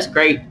 that's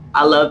great.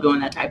 I love doing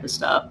that type of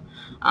stuff.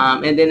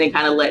 And then it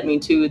kind of led me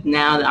to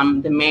now that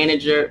I'm the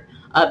manager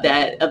of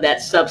that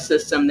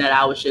subsystem that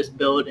I was just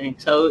building.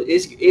 So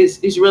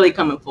it's really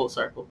coming full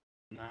circle.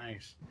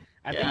 Nice.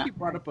 I think you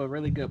brought up a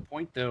really good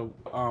point, though.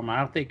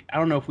 I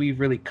don't know if we've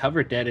really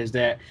covered that. Is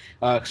that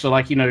so?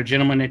 Like, the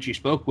gentleman that you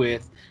spoke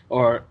with,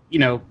 or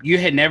you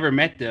had never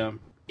met them.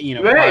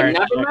 Right,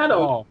 never met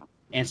them.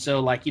 And so,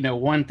 like,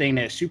 one thing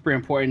that's super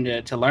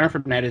important to learn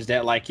from that is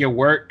that, like, your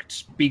work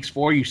speaks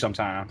for you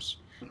sometimes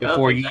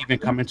before you even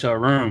come into a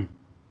room.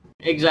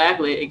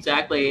 Exactly.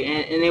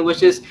 And it was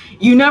just,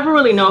 you never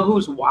really know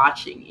who's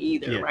watching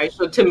either, right?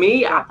 So to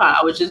me, I thought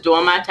I was just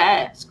doing my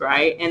task,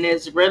 right? And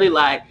it's really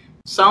like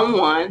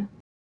someone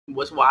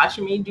was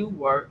watching me do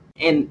work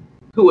and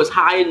who was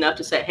high enough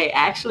to say, "Hey,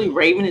 actually,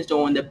 Raven is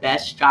doing the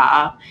best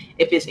job.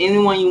 If it's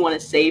anyone you want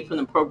to save from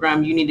the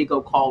program, you need to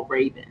go call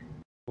Raven."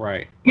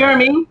 Right. You know what I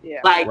mean?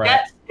 Yeah. Like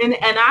that's, and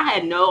I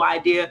had no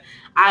idea.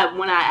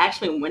 When I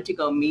actually went to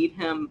go meet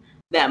him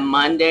that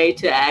Monday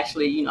to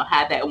actually,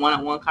 have that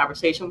one-on-one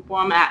conversation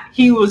for him,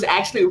 he was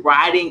actually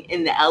riding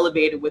in the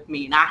elevator with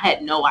me, and I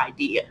had no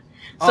idea.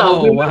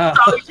 So we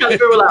saw each other,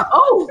 we were like,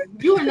 "Oh,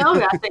 you know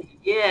that?" I said,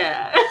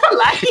 "Yeah."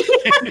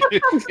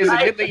 It's a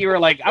good thing you were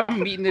like,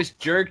 "I'm meeting this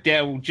jerk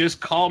that will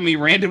just call me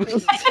randomly."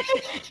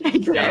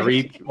 Gotta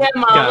read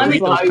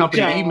those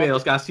company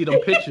emails. Gotta see them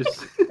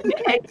pictures.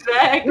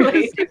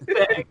 Exactly.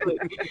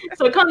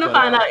 So come to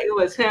find out, it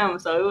was him.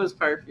 So it was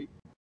perfect.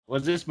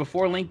 Was this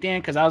before LinkedIn?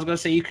 Because I was gonna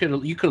say you could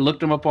have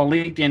looked him up on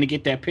LinkedIn to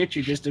get that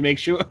picture just to make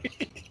sure.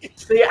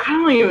 See, I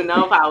don't even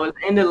know if I was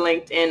into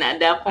LinkedIn at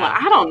that point.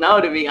 I don't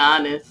know, to be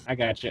honest. I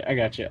got you.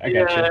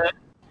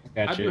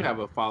 I do have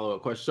a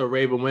follow-up question. So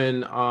Raven,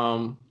 when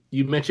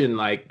you mentioned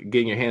like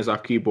getting your hands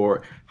off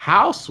keyboard,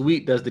 how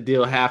sweet does the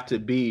deal have to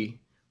be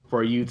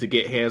for you to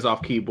get hands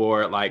off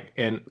keyboard? Like,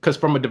 and because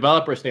from a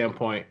developer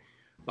standpoint,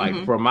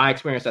 like from my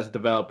experience as a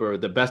developer,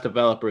 the best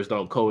developers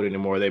don't code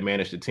anymore. They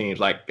manage the teams.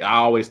 Like I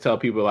always tell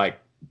people, like,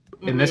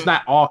 and it's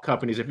not all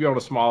companies. If you're on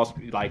a small,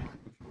 like,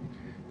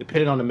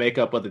 depending on the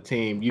makeup of the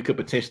team, you could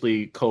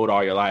potentially code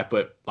all your life.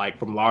 But like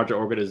from larger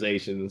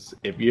organizations,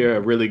 if you're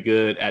really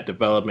good at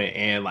development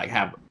and like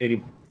have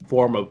any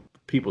form of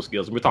people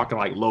skills, we're talking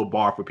like low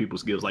bar for people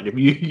skills. Like if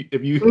you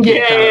if you're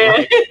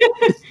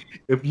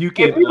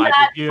not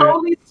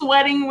totally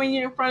sweating when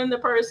you're in front of the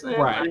person,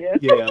 right?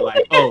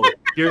 Like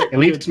you're at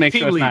least make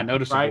sure it's not lead,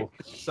 noticeable. Right?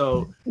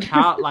 So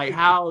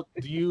how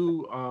do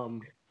you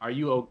are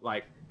you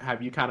like?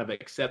 Have you kind of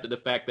accepted the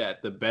fact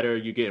that the better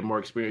you get and more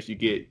experience you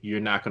get, you're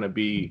not going to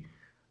be,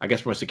 I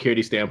guess from a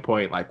security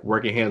standpoint, like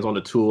working hands on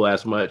the tool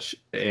as much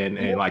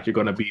and like you're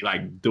going to be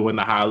like doing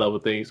the higher level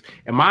things?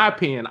 In my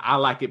opinion, I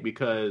like it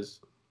because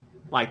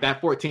like that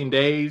 14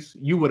 days,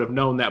 you would have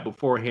known that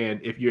beforehand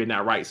if you're in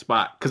that right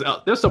spot. Because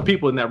there's some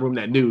people in that room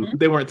that knew.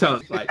 They weren't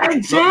telling us. Like,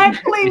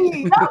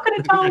 exactly. Y'all could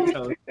have told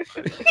me.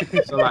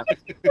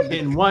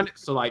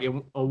 So like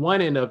on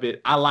one end of it,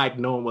 I like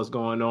knowing what's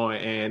going on,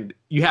 and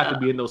you have to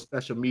be in those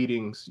special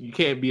meetings. You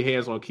can't be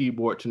hands on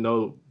keyboard to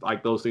know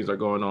like those things are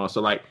going on.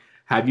 So like,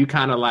 have you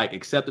kind of like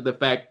accepted the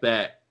fact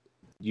that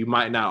you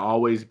might not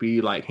always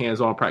be like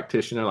hands-on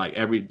practitioner like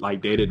every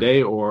like day to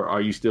day, or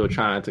are you still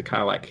trying to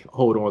kind of like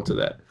hold on to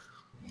that?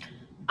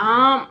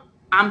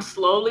 I'm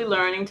slowly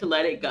learning to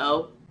let it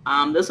go.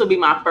 This will be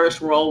my first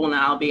role when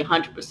I'll be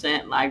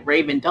 100% like,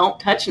 Raven, don't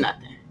touch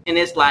nothing. And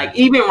it's like,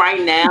 even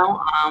right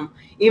now,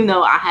 even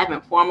though I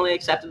haven't formally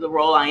accepted the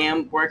role, I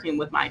am working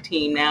with my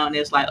team now. And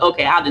it's like,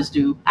 okay, I'll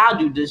do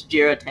this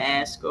Jira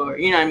task, or,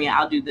 you know what I mean?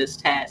 I'll do this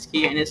task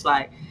here. And it's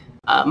like,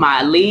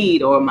 my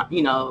lead or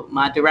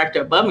my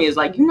director above me is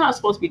like, you're not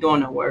supposed to be doing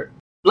no work.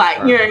 Like,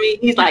 you know what I mean?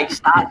 He's like,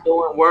 stop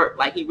doing work.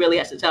 Like, he really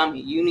has to tell me,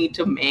 you need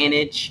to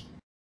manage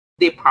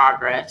the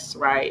progress,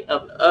 right,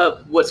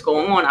 of what's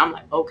going on. I'm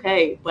like,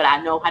 okay, but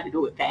I know how to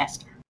do it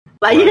faster.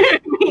 Like, you know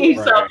what I mean?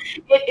 Right. So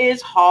it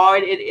is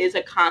hard. It is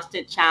a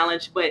constant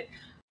challenge, but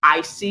I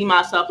see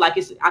myself like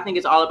I think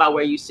it's all about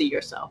where you see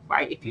yourself,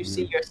 right? If you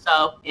see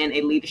yourself in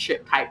a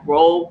leadership type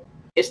role,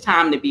 it's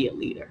time to be a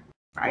leader,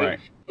 right?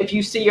 If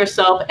you see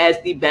yourself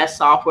as the best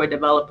software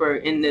developer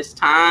in this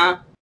time,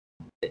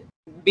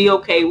 be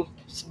okay with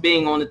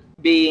being on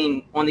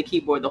the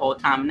keyboard the whole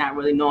time and not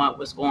really knowing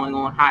what's going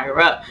on higher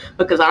up,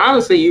 because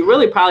honestly, you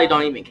really probably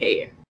don't even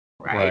care,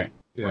 right?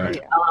 Yeah.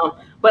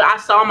 But I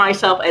saw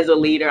myself as a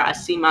leader. I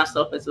see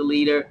myself as a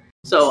leader,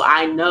 so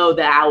I know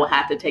that I will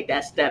have to take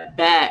that step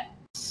back,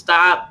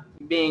 stop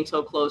being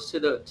so close to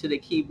the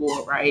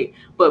keyboard, right?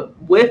 But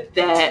with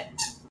that.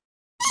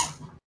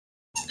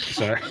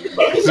 Sorry.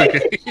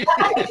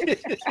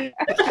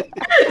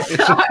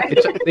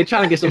 They're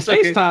trying to get some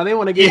face time. They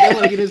want to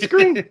get in the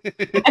screen.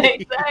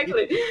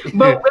 Exactly.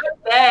 But with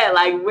that,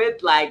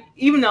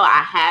 even though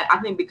I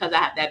think because I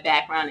have that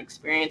background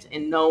experience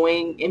in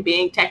knowing and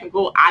being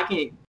technical,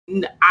 I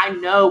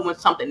know when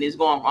something is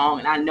going wrong,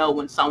 and I know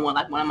when someone,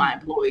 like one of my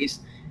employees,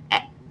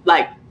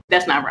 like,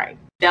 that's not right.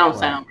 That don't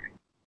sound right.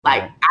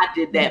 Like, I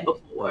did that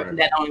before.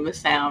 That don't even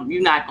sound.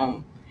 You're not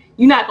gonna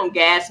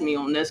gas me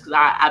on this because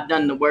I've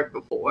done the work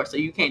before, so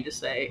you can't just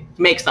say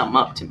make something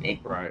up to me.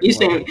 Right. You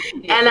see, and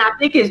I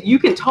think you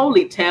can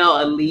totally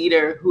tell a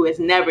leader who has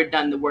never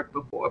done the work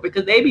before,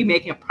 because they be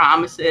making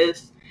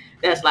promises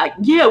that's like,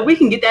 yeah, we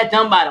can get that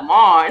done by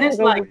tomorrow, and it's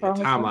like the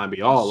timeline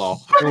be all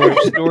off.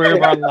 Story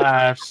of our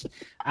lives.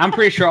 I'm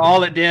pretty sure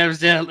all the devs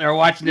that are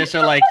watching this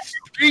are like,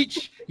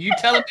 Screech, you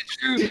telling the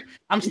truth.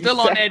 I'm still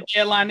on that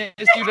deadline.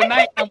 It's due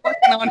tonight. I'm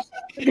working on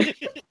it.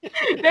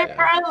 They're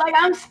probably like,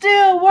 I'm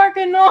still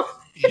working on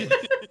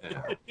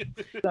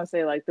it. I'll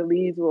say, like, the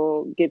leads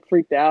will get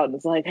freaked out, and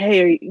it's like,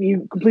 hey,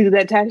 you completed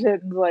that task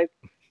yet? And it's like,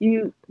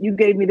 you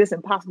gave me this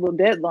impossible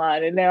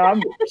deadline, and now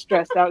I'm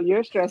stressed out.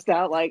 You're stressed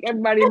out. Like,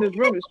 everybody in this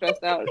room is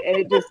stressed out, and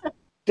it just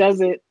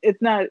doesn't.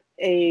 It's not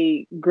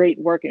a great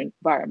work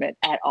environment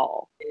at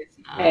all. It's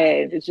not.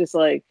 And it's just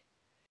like,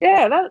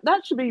 yeah,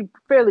 that should be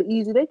fairly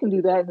easy. They can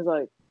do that. And it's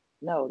like,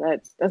 no,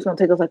 that's gonna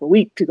take us like a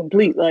week to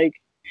complete. Like,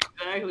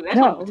 exactly. That's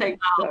gonna take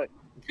about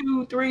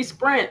 2-3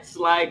 sprints.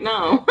 Like,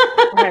 no.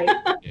 Right.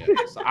 Yeah.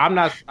 So I'm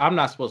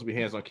not supposed to be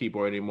hands on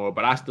keyboard anymore,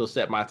 but I still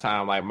set my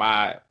time, like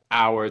my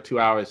hour, 2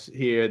 hours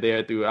here,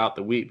 there throughout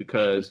the week,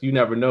 because you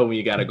never know when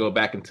you got to go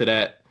back into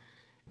that.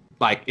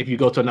 Like, if you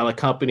go to another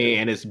company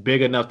and it's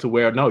big enough to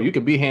where, no, you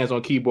can be hands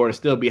on keyboard and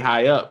still be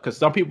high up, because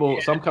some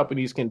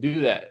companies can do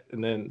that,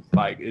 and then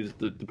like it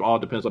all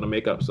depends on the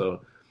makeup.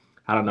 So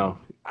I don't know.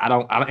 I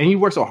don't. And you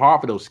work so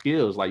hard for those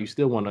skills. Like, you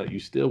still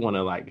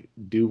wanna like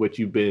do what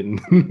you've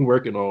been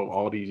working on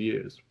all these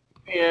years.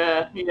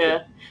 Yeah.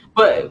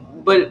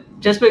 But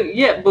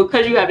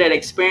because you have that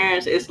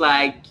experience, it's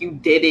like you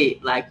did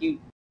it. Like,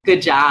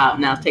 good job.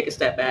 Now take a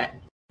step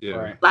back. Yeah.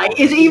 Right. Like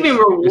it's even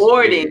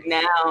rewarding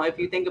now if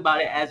you think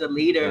about it as a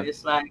leader. Yeah.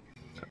 It's like,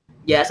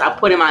 yes, I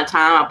put in my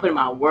time, I put in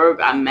my work,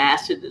 I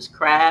mastered this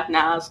craft.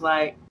 Now it's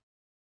like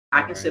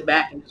I can sit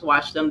back and just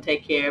watch them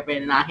take care of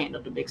it, and I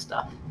handle the big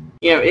stuff.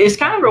 You know, it's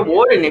kind of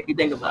rewarding if you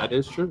think about it. That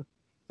is true.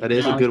 That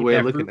is a good way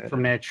of looking at it.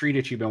 From that tree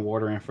that you've been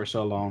watering for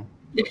so long.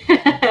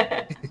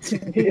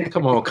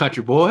 Come on,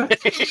 country boy.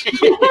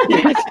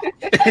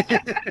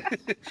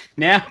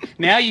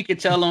 Now you can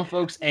tell them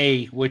folks,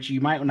 hey, what you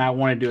might not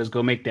want to do is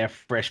go make that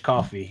fresh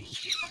coffee.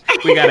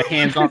 We got a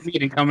hands-on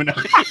meeting coming up.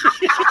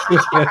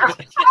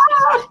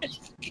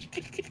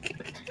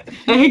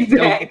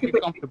 Exactly.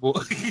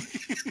 Comfortable.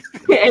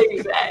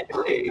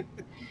 Exactly.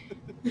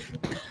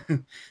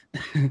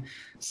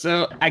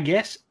 So I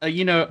guess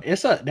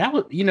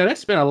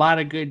that's been a lot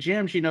of good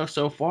gems,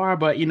 so far.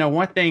 But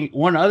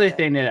one other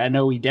thing that I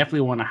know we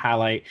definitely want to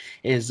highlight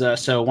is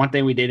so one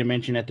thing we didn't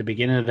mention at the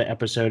beginning of the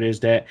episode is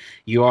that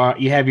you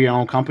have your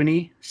own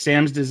company,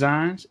 Sims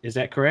Designs. Is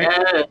that correct?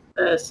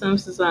 Yeah,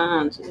 Sims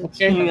Designs.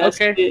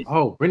 Okay.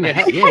 Oh, bring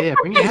that. Yeah,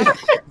 bring that.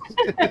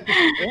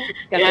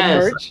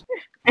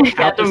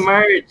 Got the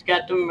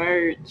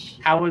merch.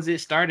 How was it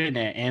started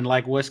at? And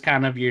what's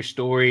kind of your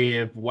story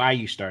of why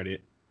you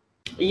started?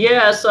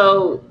 Yeah,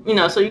 so you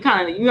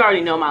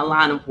already know my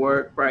line of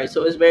work, right?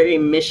 So it's very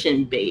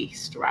mission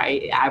based,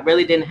 right? I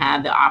really didn't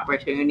have the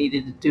opportunity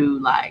to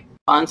do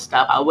fun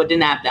stuff. I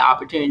didn't have the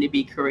opportunity to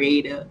be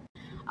creative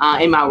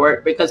in my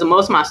work because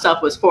most of my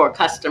stuff was for a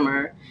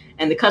customer,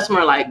 and the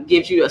customer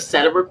gives you a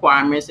set of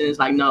requirements, and it's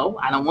like, no,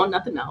 I don't want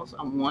nothing else.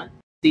 I want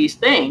these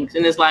things,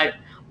 and it's like,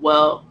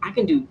 well, I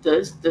can do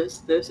this,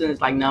 and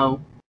it's like,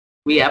 no,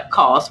 we have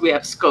cost, we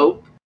have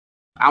scope.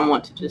 I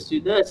want to just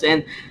do this,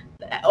 and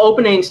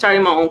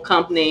starting my own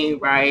company,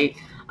 right,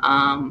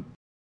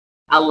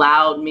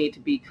 allowed me to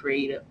be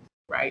creative,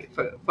 right,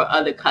 for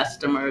other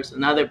customers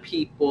and other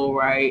people,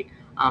 right,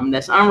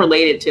 that's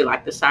unrelated to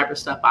the cyber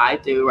stuff I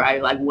do,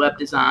 right, like web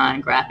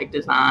design, graphic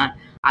design.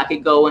 I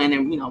could go in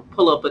and,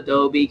 pull up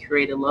Adobe,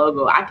 create a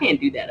logo. I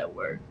can't do that at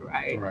work,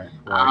 right? Right.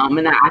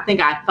 And I think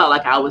I felt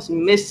like I was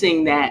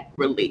missing that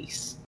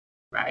release,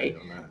 right?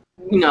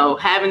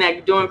 Having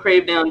that, doing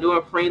Cravedown,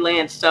 doing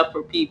freelance stuff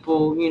for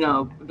people,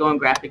 doing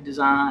graphic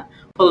design,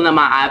 pulling up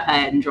my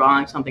iPad and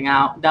drawing something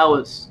out. That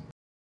was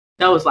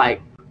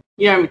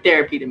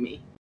therapy to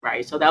me,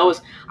 right? So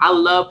I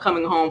love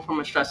coming home from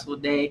a stressful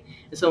day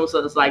and someone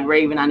says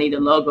Raven, I need a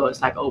logo.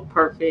 It's like, oh,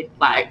 perfect.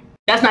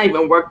 That's not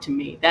even work to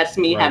me. That's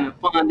me having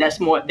fun. That's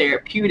more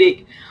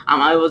therapeutic.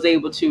 I was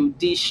able to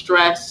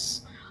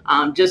de-stress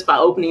just by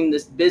opening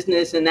this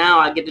business, and now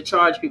I get to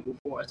charge people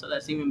for it. So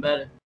that's even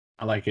better.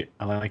 I like it.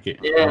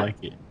 Yeah.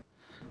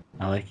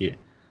 I like it.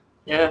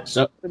 Yeah.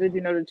 So did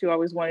you know that you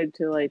always wanted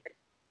to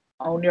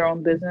own your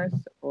own business,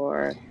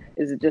 or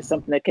is it just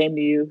something that came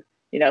to you?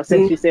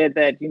 Since you said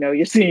that,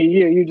 your senior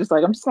year, you're just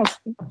like, I'm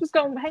just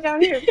gonna hang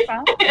out here.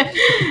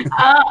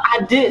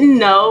 I didn't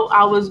know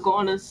I was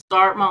going to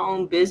start my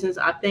own business.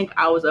 I think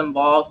I was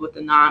involved with a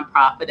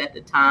nonprofit at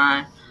the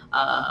time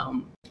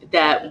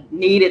that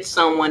needed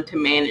someone to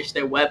manage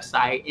their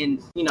website,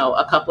 and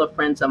a couple of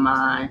friends of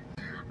mine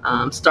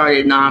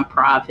started a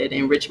nonprofit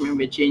in Richmond,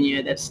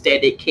 Virginia that's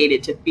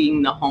dedicated to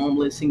feeding the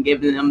homeless and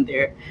giving them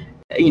their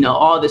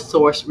all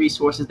the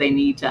resources they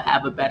need to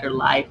have a better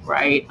life,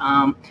 right?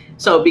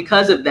 So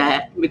because of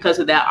that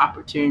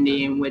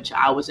opportunity in which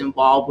I was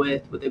involved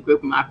with a group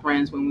of my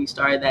friends when we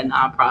started that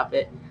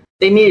nonprofit,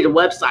 they needed a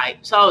website.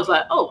 So I was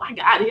like, oh, I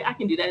got it. I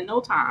can do that in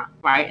no time,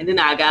 right? And then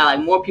I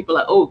got more people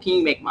oh, can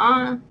you make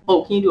mine?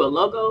 Oh, can you do a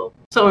logo?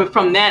 So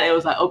from that, it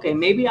was like, okay,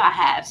 maybe I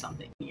have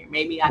something here.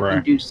 Maybe I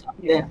can do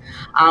something.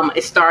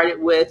 It started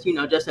with,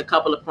 just a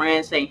couple of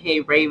friends saying, hey,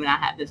 Raven, I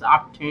have this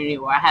opportunity,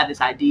 or I have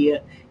this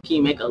idea. Can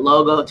you make a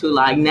logo? To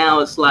now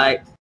it's my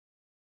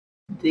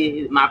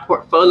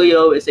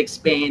portfolio is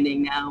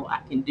expanding. Now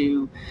I can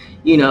do,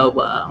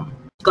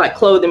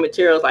 clothing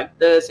materials like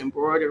this,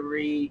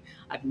 embroidery.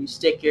 I can do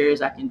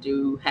stickers. I can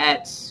do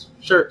hats,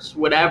 shirts,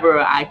 whatever.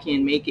 I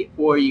can make it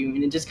for you.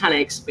 And it just kind of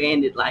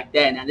expanded like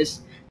that. Now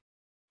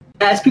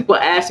as people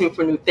asking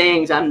for new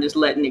things, I'm just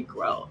letting it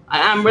grow.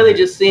 I'm really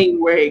just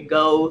seeing where it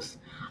goes.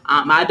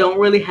 I don't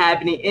really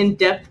have any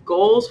in-depth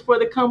goals for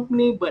the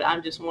company, but I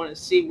just want to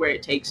see where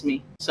it takes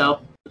me.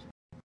 So,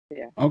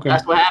 yeah, okay,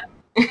 that's what happened.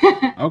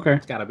 Okay,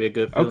 it's gotta be a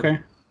good feeling. Okay,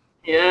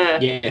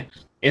 yeah.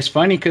 It's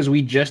funny because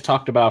we just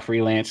talked about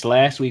freelance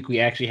last week. We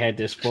actually had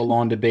this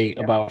full-on debate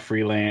about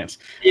freelance,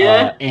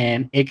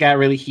 and it got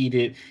really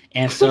heated.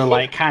 And so,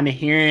 kind of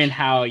hearing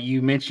how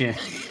you mentioned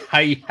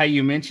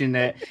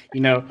that,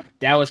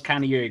 that was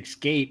kind of your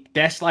escape.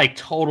 That's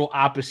total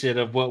opposite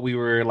of what we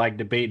were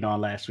debating on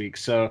last week.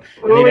 So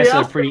I think that's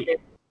a pretty.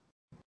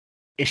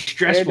 It's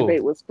stressful. Their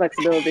debate was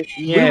flexibility.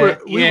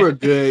 We were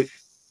good.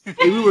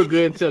 we were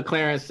good until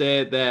Clarence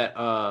said that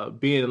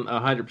being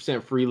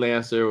 100%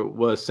 freelancer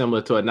was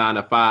similar to a 9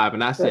 to 5,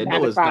 and I said,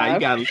 no, it's not. You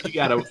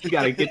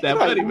gotta get that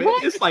money, man.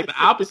 It's like the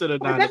opposite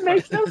of 9 to 5. That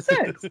makes no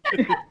sense.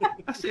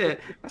 I said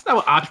that's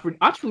not what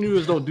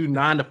entrepreneurs don't do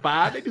 9 to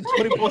 5. They do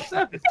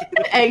 24/7.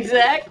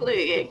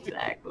 Exactly.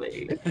 Yeah,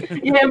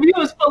 if you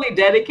was fully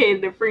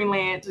dedicated to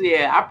freelance,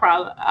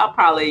 I'll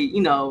probably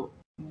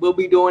we'll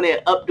be doing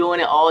it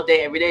all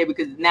day, every day,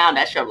 because now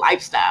that's your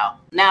lifestyle.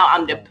 Now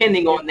I'm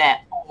depending on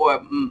that for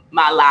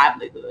my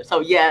livelihood. So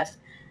yes,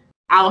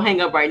 I'll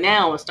hang up right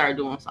now and start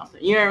doing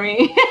something. You know what I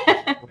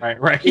mean?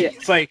 Right. Yeah.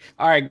 It's like,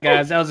 all right,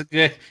 guys, that was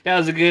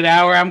a good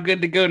hour. I'm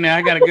good to go now.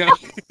 I gotta go.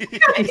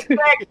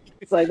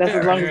 It's like that's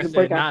as long as the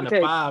break 9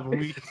 to 5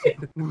 and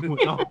we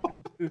went off.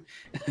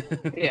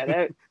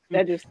 Yeah,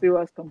 that just threw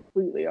us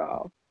completely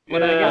off.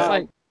 But I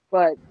guess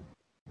but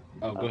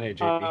oh, go ahead,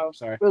 JP.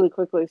 Sorry. Really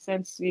quickly,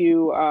 since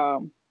you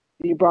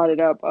brought it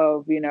up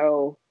of,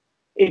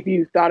 if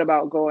you thought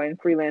about going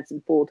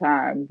freelancing full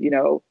time,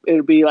 it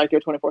would be like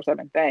your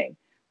 24/7 thing.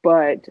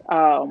 But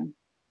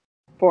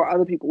for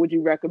other people, would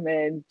you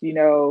recommend,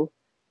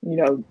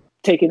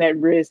 taking that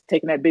risk,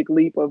 taking that big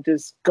leap of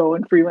just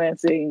going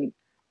freelancing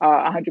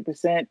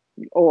 100%?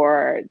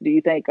 Or do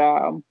you think,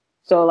 one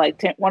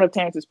of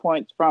Terrence's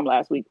points from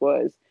last week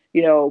was,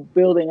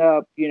 building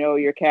up,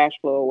 your cash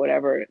flow or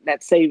whatever,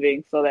 that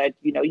saving, so that,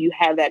 you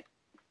have that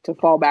to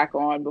fall back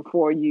on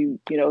before you,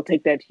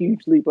 take that huge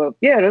leap of,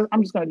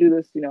 I'm just going to do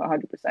this,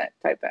 100%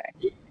 type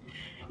thing.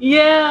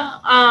 Yeah.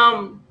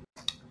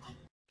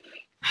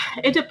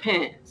 It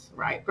depends,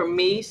 right? For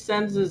me,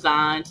 Sims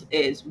Designs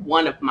is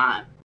one of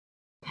my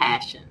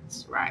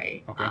passions,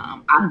 right? Okay.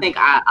 I think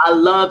I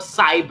love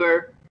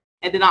cyber,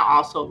 and then I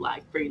also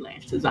like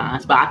freelance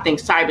designs, but I think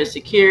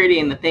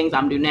cybersecurity and the things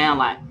I'm doing now,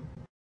 like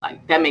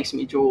that makes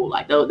me drool.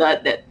 Like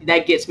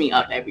that gets me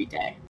up every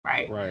day,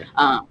 right? Right.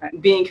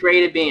 Being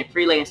creative, being a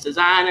freelance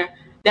designer,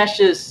 that's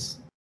just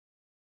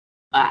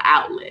an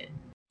outlet,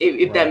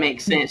 if that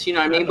makes sense. You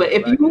know what I mean? But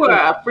if you were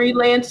a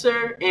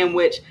freelancer in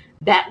which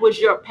that was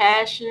your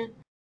passion,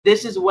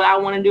 this is what I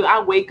want to do. I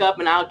wake up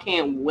and I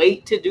can't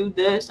wait to do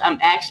this. I'm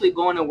actually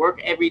going to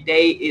work every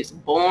day. It's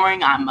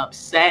boring. I'm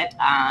upset.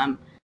 I'm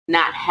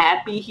not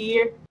happy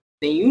here.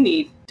 Then you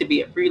need to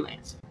be a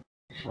freelancer.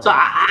 Right. So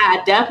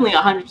I definitely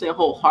 100%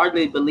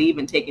 wholeheartedly believe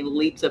in taking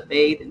leaps of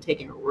faith and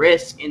taking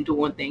risk and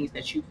doing things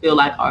that you feel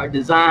like are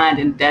designed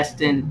and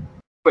destined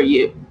for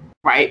you,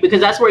 right?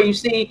 Because that's where you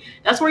see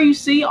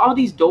all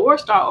these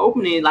doors start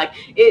opening. Like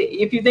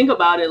if you think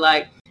about it,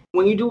 like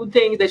when you do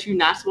things that you're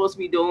not supposed to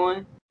be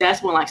doing,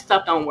 that's when like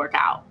stuff don't work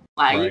out.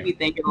 Like you be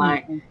thinking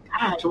like,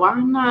 gosh,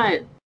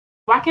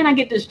 why can't I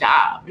get this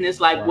job? And it's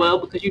like, well,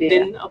 because you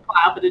didn't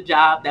apply for the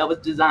job that was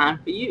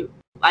designed for you.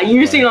 Like,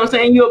 you see what I'm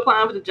saying? You're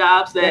applying for the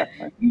jobs that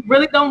you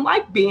really don't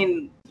like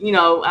being, an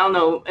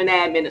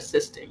admin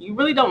assistant. You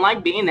really don't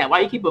like being that. Why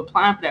you keep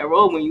applying for that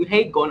role when you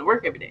hate going to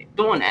work every day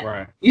doing that?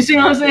 Right. You see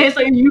what I'm saying? So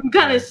you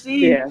kind of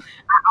see, I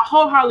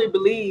wholeheartedly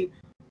believe,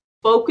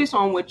 focus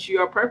on what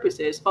your purpose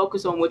is.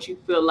 Focus on what you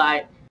feel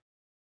like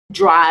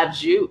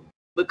drives you.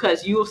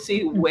 Because you'll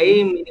see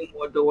way many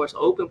more doors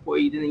open for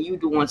you than you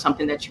doing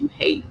something that you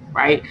hate,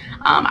 right?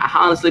 I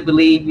honestly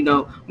believe,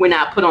 we're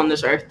not put on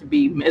this earth to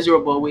be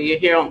miserable.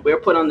 We're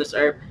put on this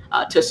earth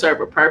to serve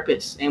a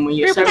purpose. And when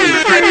you're serving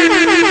your purpose,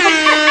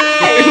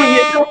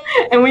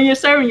 when you're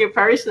serving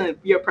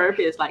your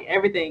purpose, like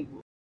everything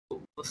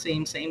will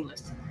seem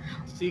seamless.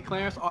 See,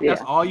 Clarence,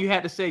 that's all you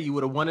had to say. You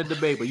would have won a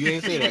debate, but you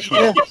didn't say that,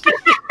 Clarence.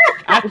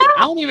 I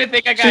don't even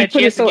think I got a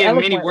chance to get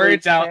many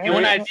words out. And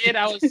when I did,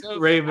 I was so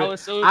Raven. I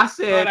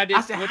said,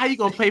 how you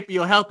gonna pay for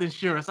your health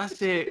insurance? I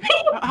said,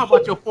 how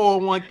about your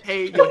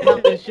 401k, your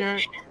health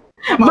insurance?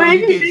 How about when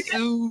you get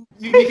sued?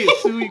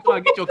 You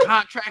gotta get your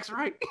contracts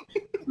right.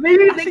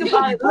 Maybe think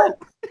about it.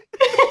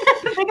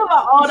 Think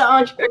about all the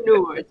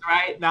entrepreneurs,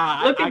 right?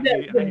 Look at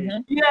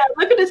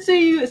the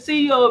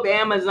CEO of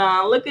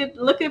Amazon. Look at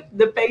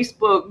the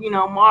Facebook,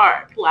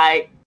 Mark.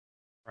 Like,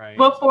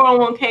 what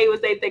 401k was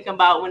they thinking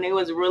about when they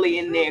was really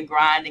in there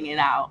grinding it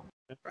out?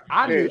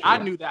 I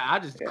knew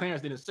that.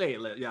 Clarence didn't say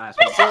it. Yeah,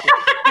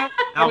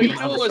 you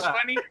know what was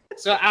funny?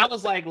 So I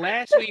was like,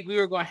 last week we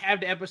were going to have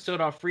the episode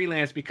on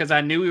freelance because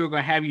I knew we were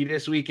going to have you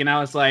this week. And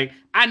I was like,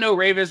 I know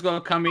Raven's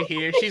going to come in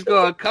here. She's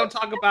going to come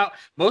talk about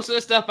most of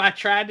the stuff I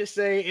tried to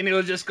say. And it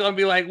was just going to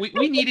be like, we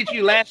needed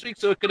you last week.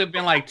 So it could have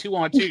been like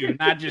 2-on-2,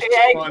 not just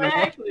 2-on-1.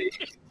 Exactly.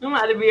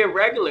 Somebody to be a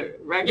regular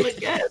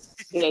guest.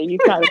 Yeah, you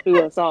kind of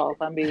threw us off.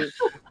 I mean,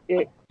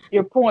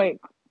 your point,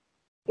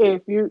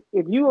 if you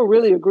were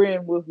really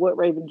agreeing with what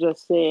Raven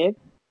just said,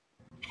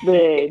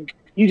 then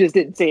you just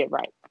didn't say it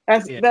right.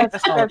 That's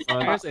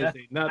Claire said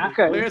nothing.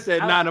 Claire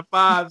said 9 to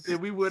 5.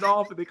 Then we went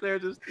off, and Claire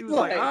he was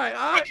like, all right.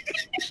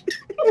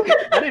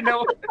 I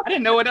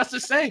didn't know what else to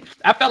say.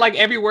 I felt like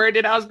every word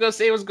that I was gonna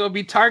say was gonna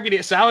be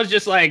targeted, so I was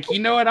just like, you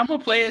know what, I'm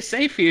gonna play it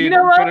safe here. You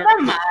know what?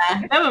 Never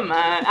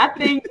mind. I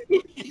think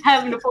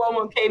having the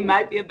 401k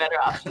might be a better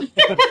option.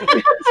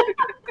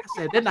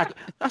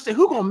 I said,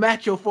 who gonna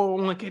match your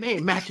 401k? They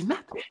ain't matching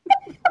nothing.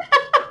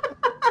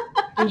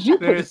 You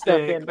put stuff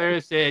in.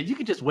 Claire said, you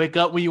can just wake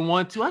up when you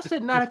want to. I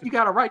said, not if you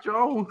got to write your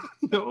own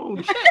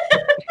check.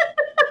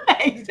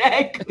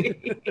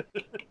 Exactly.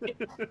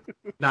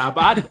 Nah,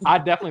 but I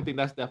definitely think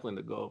that's definitely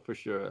the goal for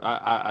sure.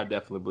 I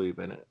definitely believe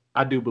in it.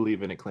 I do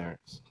believe in it,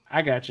 Clarence.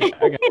 I got you.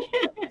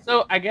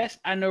 So I guess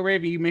I know,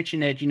 Raven, you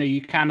mentioned that,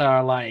 you kind of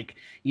are like,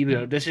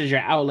 this is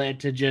your outlet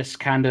to just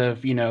kind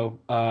of,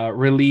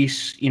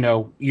 release,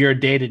 your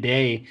day to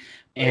day.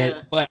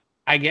 But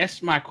I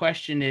guess my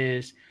question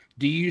is,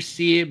 do you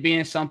see it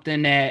being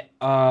something that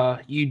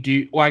you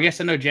do? Well, I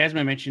guess I know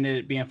Jasmine mentioned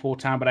it being full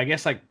time, but I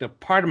guess like the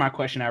part of my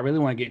question I really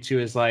want to get to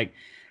is like,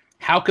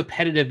 how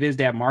competitive is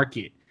that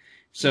market?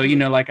 So,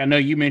 like I know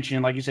you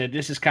mentioned, like you said,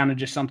 this is kind of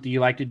just something you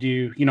like to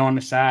do, on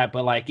the side,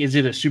 but like, is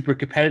it a super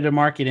competitive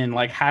market? And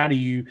like, how do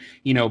you,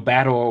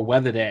 battle or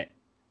weather that?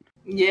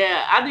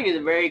 Yeah, I think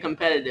it's very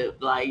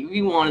competitive. Like, if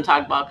you want to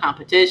talk about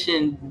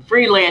competition,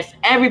 freelance,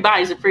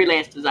 everybody's a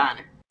freelance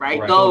designer. Right.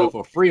 Go doing it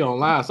for free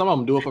online. Some of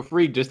them do it for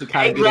free just to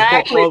kind of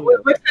get a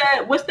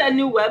What's that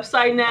new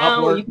website now?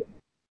 Upwork.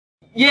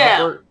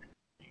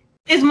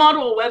 It's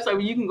multiple websites where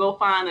you can go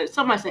find it.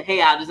 Somebody say,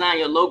 "Hey, I'll design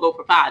your logo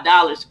for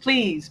 $5.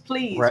 Please."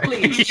 Right.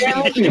 Please. You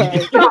know what I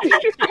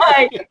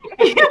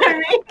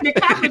mean? The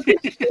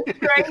competition is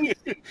crazy.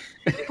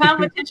 The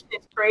competition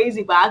is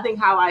crazy, but I think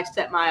how I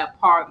set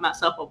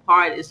myself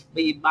apart is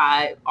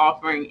by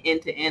offering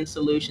end-to-end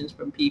solutions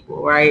from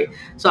people, right?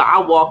 So I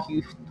walk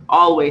you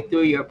all the way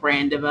through your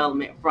brand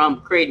development, from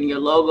creating your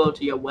logo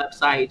to your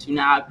website to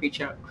now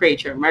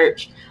create your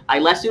merch.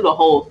 Like, let's do the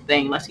whole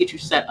thing. Let's get you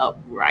set up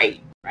right.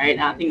 Right.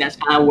 And I think that's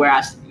kind of where I,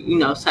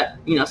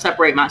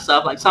 separate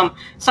myself. Like some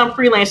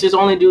freelancers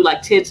only do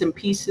like tips and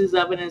pieces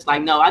of it. And it's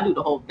like, no, I do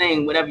the whole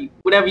thing.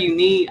 Whatever you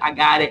need, I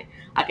got it.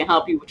 I can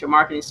help you with your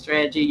marketing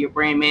strategy, your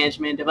brand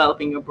management,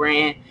 developing your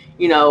brand.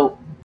 We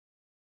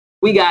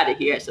got it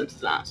here at Simpson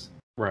Designs.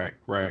 Right.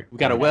 We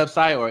got a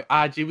website or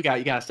IG. You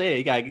gotta say it.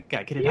 You gotta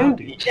get it out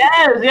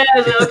there.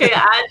 Yes. Okay.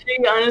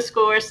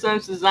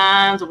 IG_Simpson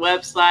Designs,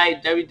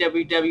 website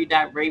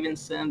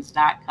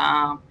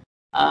www.ravensims.com.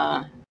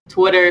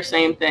 Twitter,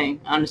 same thing,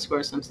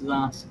 _Simpson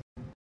Designs.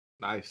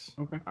 Nice.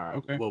 Okay. All right.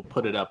 Okay. We'll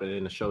put it up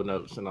in the show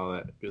notes and all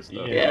that good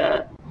stuff.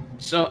 Yeah.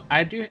 So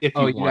I do. You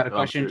got a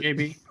question,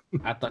 JB?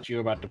 I thought you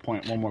were about to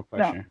point one more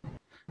question. No.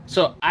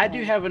 So I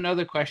do have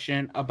another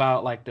question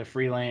about like the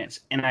freelance,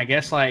 and I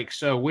guess like,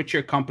 so with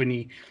your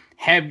company,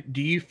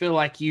 do you feel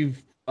like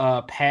you've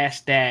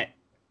passed that,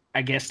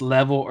 I guess,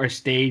 level or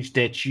stage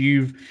that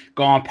you've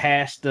gone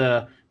past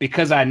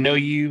because I know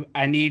you,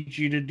 I need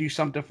you to do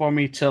something for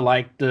me, to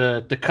like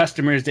the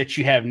customers that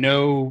you have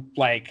no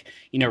like,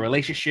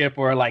 relationship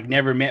or like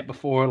never met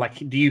before?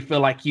 Like, do you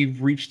feel like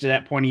you've reached to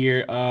that point of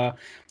your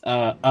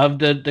of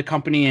the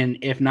company? And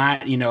if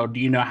not, do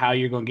you know how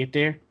you're going to get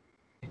there?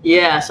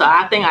 Yeah, so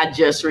I think I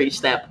just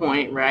reached that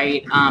point,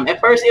 right? At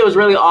first, it was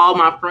really all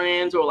my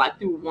friends, or like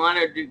through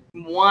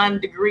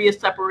one degree of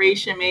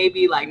separation,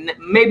 maybe like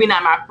maybe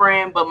not my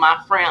friend, but my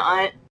friend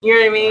aunt. You know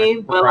what I mean?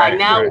 Right, but like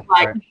now, it's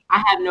like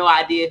I have no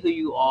idea who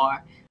you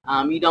are.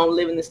 You don't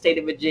live in the state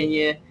of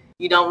Virginia.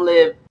 You don't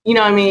live. You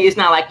know what I mean? It's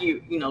not like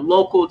you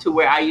local to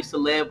where I used to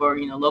live, or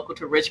local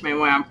to Richmond,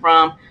 where I'm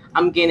from.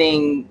 I'm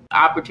getting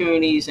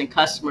opportunities and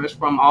customers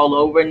from all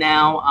over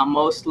now.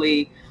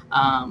 Mostly.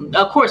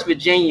 Of course,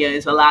 Virginia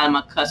is a lot of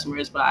my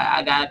customers, but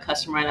I got a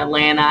customer in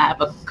Atlanta. I have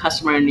a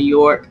customer in New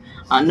York.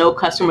 No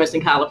customers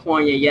in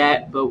California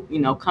yet, but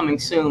coming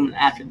soon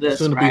after this.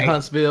 Soon to be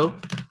Huntsville.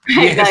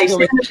 Like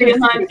soon to be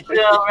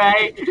Huntsville,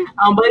 right?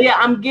 But yeah,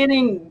 I'm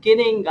getting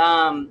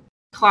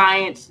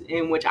clients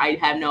in which I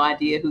have no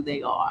idea who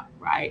they are,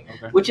 right?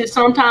 Okay. Which is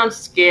sometimes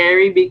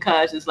scary,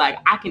 because it's like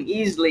I can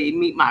easily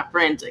meet my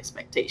friend's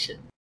expectation,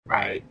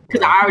 right?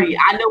 Because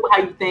I know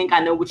how you think. I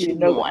know what you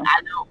want.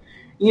 I know.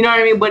 You know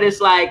what I mean? But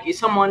it's like, if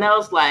someone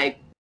else, like,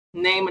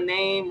 name a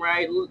name,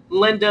 right?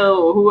 Linda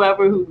or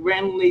whoever who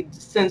randomly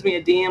sends me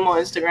a DM on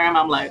Instagram,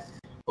 I'm like,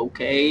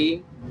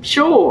 okay,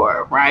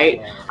 sure,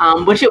 right?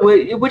 Which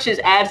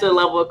adds a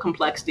level of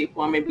complexity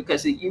for me,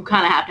 because you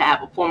kind of have to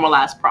have a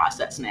formalized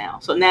process now.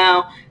 So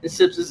now in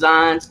Simpson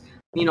Designs,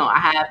 I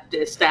have to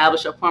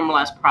establish a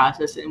formalized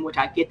process in which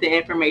I get the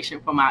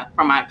information from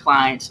my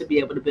clients to be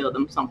able to build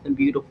them something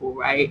beautiful,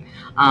 right?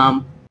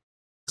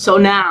 So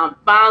now I'm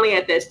finally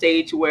at that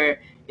stage where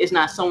it's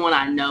not someone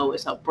I know,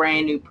 it's a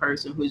brand new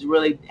person who's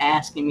really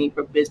asking me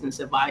for business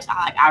advice.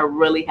 I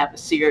really have a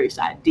serious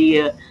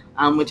idea,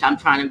 which I'm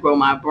trying to grow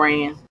my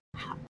brand.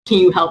 Can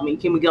you help me?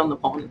 Can we get on the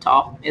phone and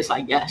talk? It's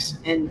like, yes.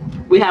 And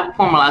we have a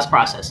formalized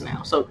process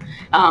now. So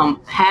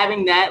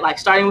having that, like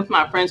starting with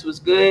my friends was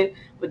good,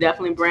 but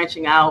definitely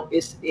branching out,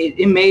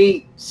 it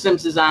made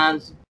Simpson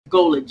Designs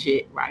go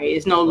legit, right?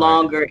 It's no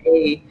longer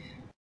I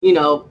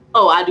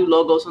do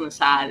logos on the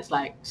side. It's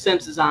like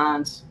Simpson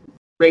Designs,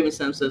 Raven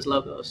Simpson's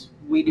logos.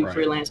 We do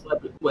freelance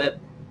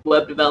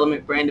web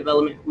development, brand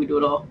development. We do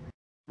it all.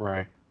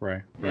 Right.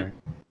 Yeah.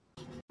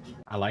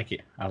 I like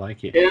it.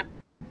 Yeah.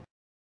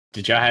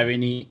 Did y'all have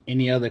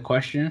any other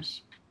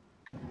questions?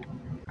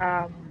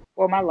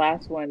 Well, my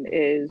last one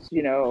is,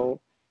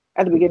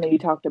 at the beginning you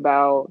talked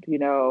about,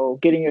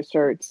 getting your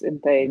certs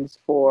and things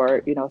for,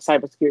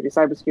 cybersecurity.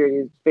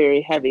 Cybersecurity is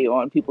very heavy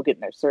on people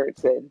getting their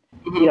certs and,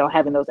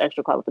 having those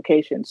extra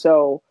qualifications.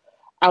 So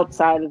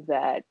outside of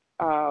that,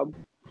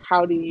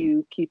 how do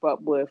you keep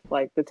up with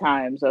like the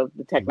times of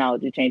the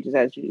technology changes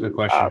as you? Good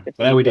question.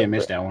 Glad we didn't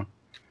miss that one.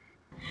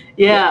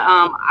 Yeah,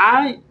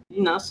 I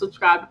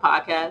subscribe to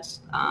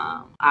podcasts.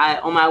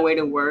 On my way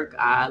to work,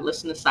 I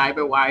listen to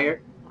CyberWire.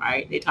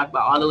 Right, they talk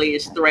about all the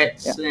latest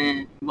threats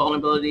and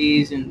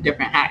vulnerabilities and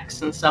different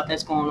hacks and stuff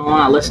that's going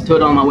on. I listen to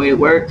it on my way to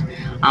work.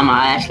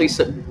 I actually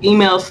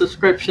email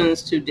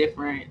subscriptions to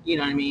different,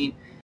 different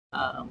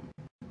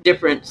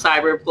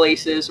cyber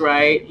places,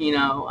 right?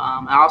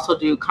 I also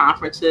do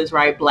conferences,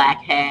 right?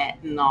 Black Hat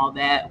and all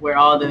that, where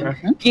all the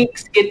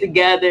geeks get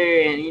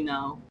together and,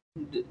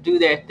 do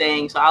their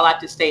thing. So I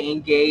like to stay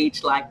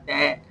engaged like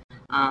that.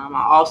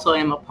 I also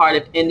am a part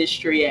of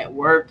industry at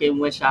work in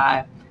which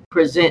I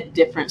present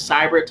different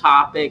cyber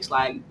topics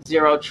like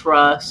zero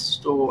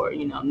trust or,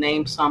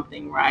 name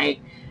something,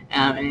 right?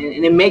 And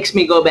it makes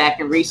me go back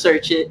and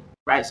research it,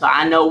 right? So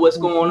I know what's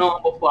going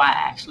on before I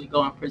actually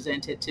go and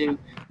present it to,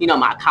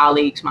 my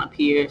colleagues, my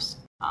peers.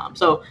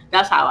 So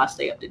that's how I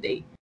stay up to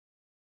date.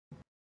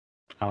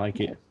 I like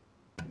it.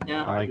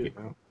 Yeah. I like it.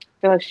 I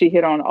feel like she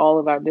hit on all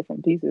of our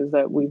different pieces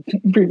that we've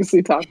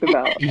previously talked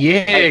about. Yeah,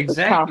 like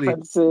exactly. The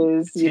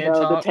conferences,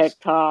 the tech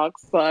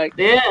talks, like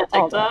tech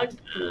talks.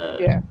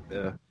 Yeah.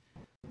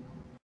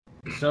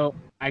 So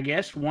I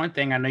guess one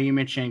thing I know you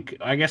mentioned,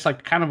 I guess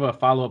like kind of a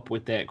follow up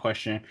with that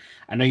question.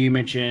 I know you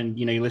mentioned,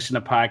 you listen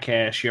to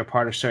podcasts, you're a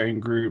part of certain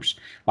groups.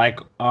 Like,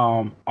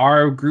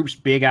 are groups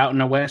big out in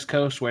the West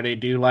Coast where they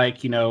do like,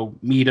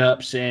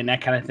 meetups and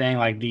that kind of thing?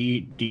 Like, do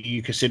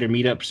you consider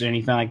meetups or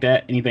anything like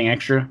that? Anything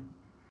extra?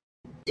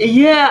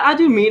 Yeah, I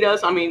do meetups.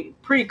 I mean,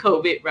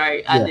 pre-COVID,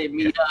 right? Yeah, I did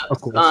meetups. Of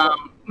course.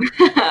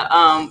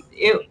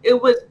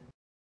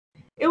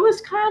 It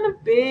was kind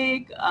of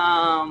big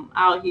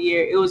out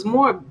here. It was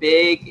more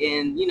big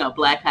in,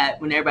 Black Hat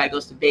when everybody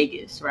goes to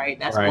Vegas, right?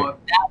 That's right.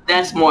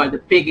 That's more the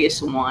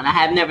biggest one. I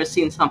have never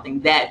seen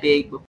something that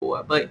big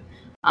before, but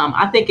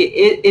I think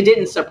it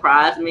didn't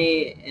surprise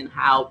me in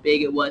how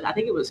big it was. I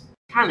think it was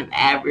kind of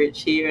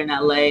average here in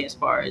LA as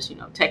far as,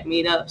 tech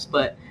meetups,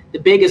 but the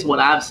biggest one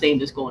I've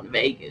seen is going to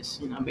Vegas,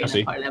 being a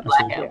part of that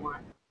Black Hat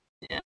one.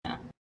 Yeah.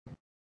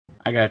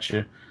 I got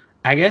you.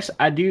 I guess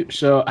I do.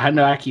 So I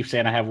know I keep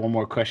saying I have one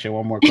more question.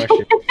 But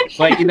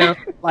like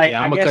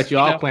I'm gonna cut you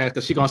off, Clarence,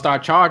 because she's gonna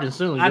start charging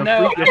soon. I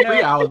know. Your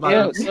free hours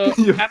about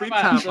your free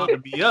time about to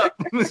be up.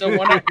 So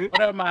one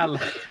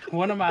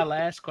of my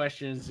last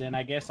questions, and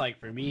I guess like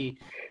for me,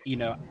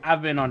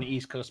 I've been on the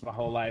East Coast my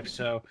whole life,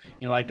 so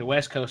like the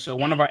West Coast. So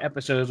one of our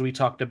episodes we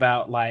talked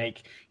about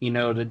like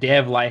the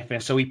dev life,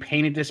 and so we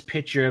painted this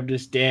picture of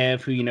this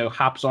dev who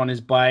hops on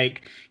his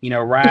bike,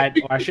 ride,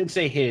 or I shouldn't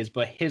say his,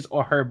 but his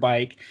or her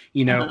bike,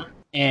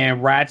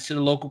 and rides to the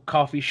local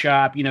coffee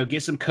shop,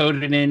 get some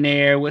coding in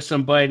there with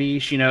some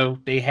buddies,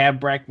 they have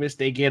breakfast,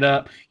 they get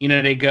up,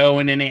 they go,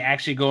 and then they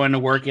actually go into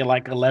work at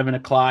like 11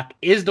 o'clock.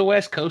 Is the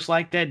West Coast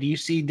like that? Do you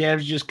see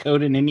devs just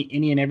coding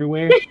any and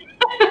everywhere?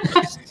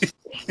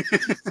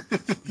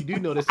 You do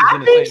know this is in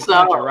the same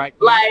country, right?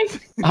 Like,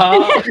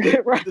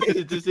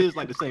 this is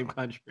like the same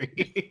country.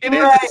 It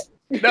is.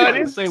 No, it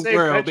is the same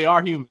world. Country. They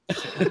are humans.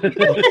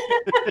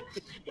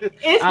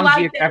 I'm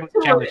like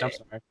challenged. I'm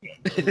sorry.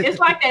 It's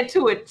like that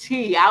to a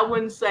T. I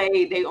wouldn't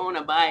say they own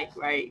a bike,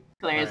 right,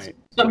 Clarence? Right.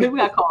 Some people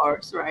got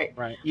cars, right?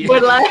 Right. Yeah.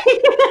 But like,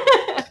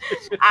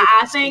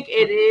 I think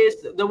it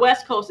is. The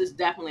West Coast is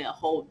definitely a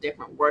whole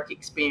different work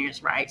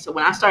experience, right? So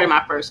when I started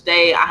my first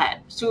day, I had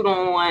a suit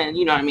on,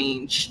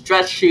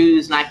 dress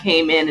shoes, and I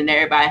came in and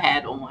everybody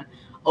had on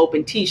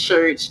open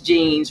T-shirts,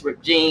 jeans,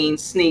 ripped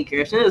jeans,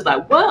 sneakers, and it was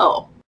like,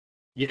 well.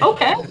 Yeah.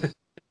 Okay.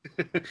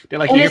 They're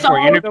like, here for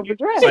an interview.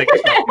 Like,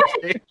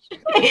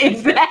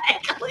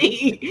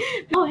 exactly.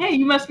 Oh, hey,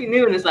 you must be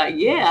new. And it's like,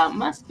 yeah, I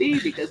must be,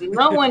 because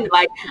no one,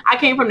 like, I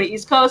came from the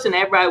East Coast and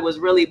everybody was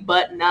really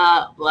buttoned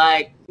up,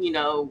 like,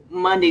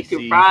 Monday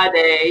through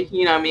Friday.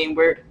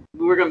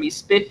 We're going to be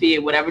spiffy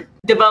or whatever.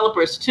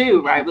 Developers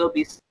too, right? We'll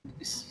be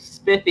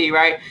spiffy,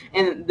 right?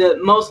 And the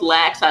most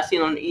lax I've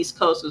seen on the East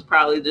Coast was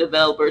probably the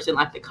developers in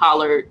like the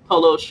collared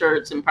polo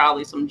shirts and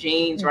probably some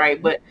jeans,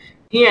 right? But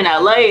here in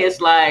LA, it's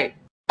like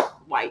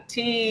white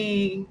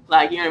tee,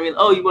 like,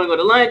 oh, you want to go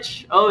to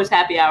lunch? Oh, it's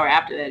happy hour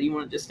after that. You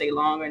want to just stay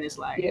longer? And it's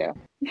like, yeah,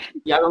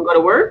 y'all gonna go to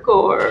work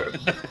or?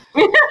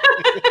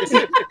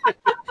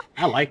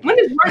 I like when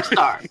does work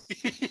start?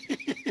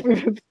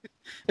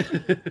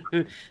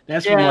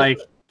 That's from like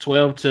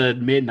 12 to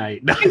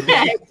midnight.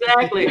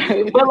 Exactly.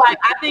 But like,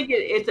 I think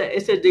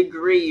it's a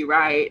degree,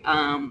 right?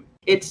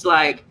 It's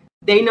like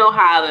they know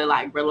how to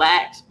like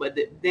relax, but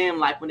then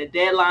like when the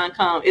deadline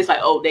comes, it's like,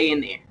 oh, they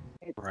in there.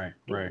 Right.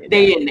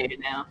 They in there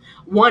now.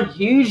 One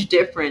huge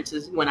difference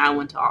is when I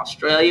went to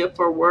Australia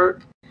for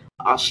work.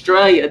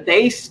 Australia,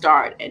 they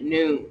start at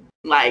noon.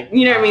 Like,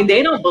 what I mean?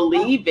 They don't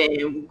believe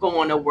in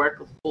going to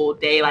work a full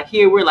day. Like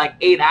here, we're like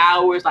 8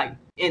 hours. Like,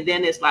 and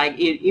then it's like,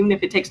 even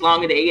if it takes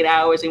longer than 8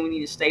 hours and we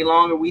need to stay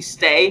longer, we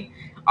stay.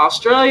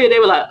 Australia, they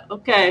were like,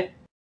 okay,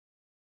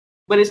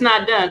 but it's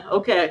not done.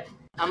 Okay,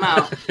 I'm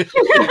out.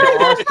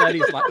 Our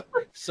studies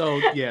so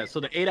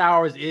the 8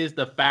 hours is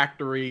the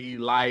factory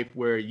life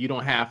where you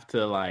don't have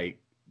to like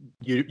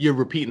you're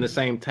repeating the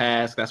same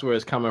task. That's where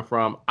it's coming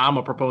from. I'm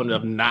a proponent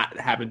of not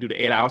having to do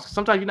the 8 hours.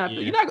 Sometimes you're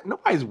not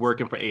nobody's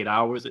working for 8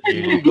 hours.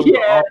 You go to the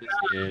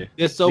office.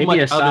 There's so maybe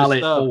much a other solid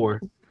stuff.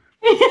 4.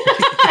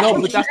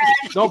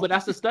 but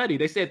that's the study.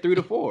 They said 3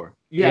 to 4.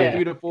 You have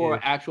 3 to 4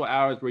 actual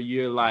hours where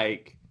you're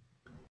like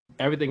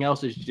everything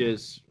else is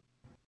just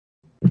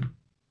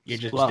you're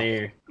just fluff.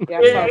 There. Yeah,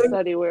 I saw a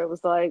study where it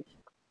was like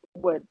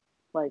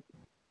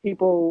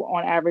people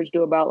on average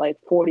do about like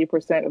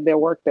 40% of their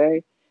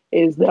workday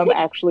is them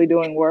actually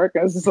doing work.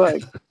 I was just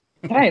like,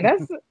 dang,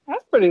 that's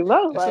pretty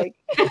low. Like,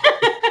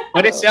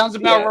 but it sounds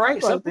about right.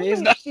 So we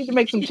need to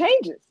make some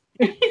changes.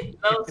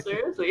 No,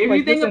 seriously. If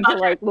you think about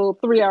like little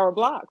 3-hour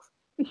blocks.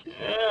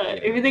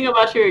 If you think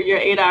about your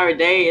 8-hour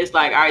day, it's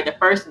like, all right, the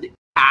first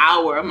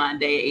hour of my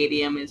day at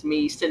 8 a.m. is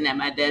me sitting at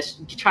my desk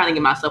trying to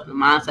get myself in the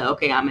mindset,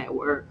 okay, I'm at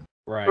work.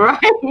 Right.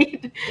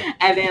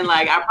 And then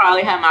like I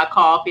probably have my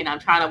coffee and I'm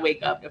trying to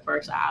wake up the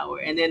first hour.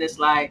 And then it's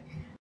like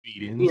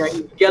meetings.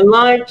 You get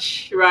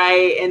lunch,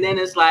 right? And then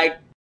it's like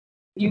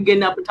you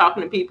getting up and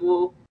talking to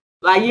people.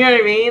 Like, you know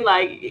what I mean?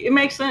 Like, it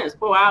makes sense.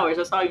 4 hours,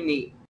 that's all you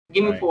need.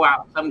 Give me 4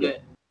 hours. I'm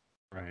good.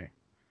 Right.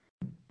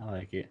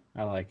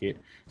 I like it.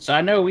 So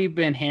I know we've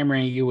been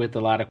hammering you with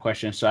a lot of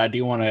questions, so I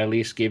do want to at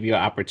least give you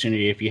an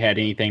opportunity if you had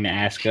anything to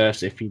ask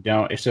us. If you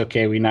don't, it's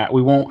okay. We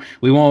won't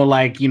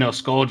like,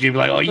 scold you, be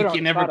like, oh, you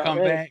can never come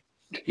back.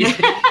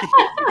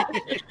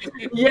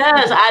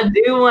 Yes, I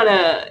do want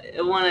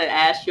to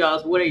ask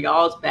y'all, what are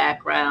y'all's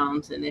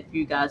backgrounds, and if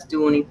you guys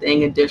do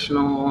anything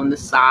additional on the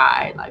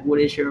side, like what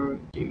is do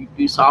you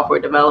do software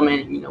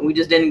development? We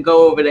just didn't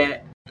go over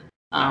that.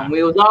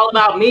 It was all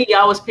about me.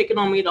 Y'all was picking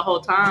on me the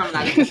whole time.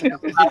 Like,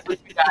 what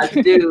you guys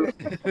do.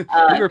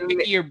 We were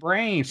picking your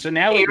brain, so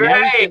now we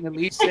can at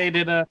least say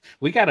that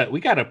we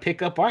gotta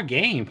pick up our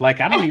game. Like,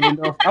 I don't even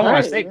know if I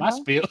want to say my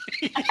spiel.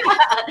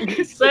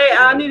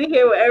 I need to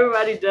hear what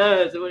everybody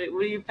does. What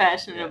are you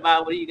passionate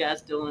about? What are you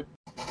guys doing?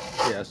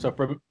 Yeah, so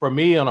for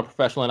me on a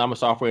professional end, I'm a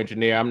software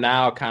engineer. I'm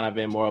now kind of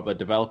in more of a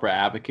developer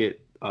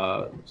advocate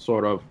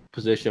sort of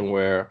position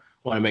where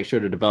I want to make sure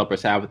the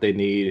developers have what they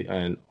need,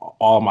 and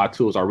all my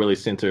tools are really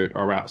centered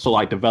around. So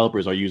like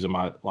developers are using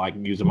my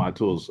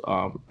tools.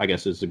 I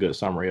guess it's a good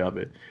summary of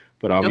it.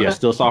 But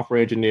still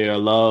software engineer.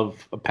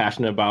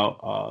 Passionate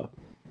about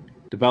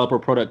developer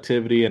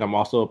productivity, and I'm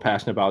also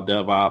passionate about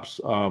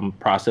DevOps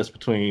process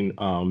between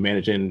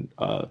managing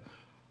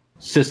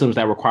systems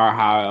that require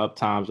high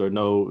uptimes or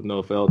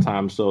no fail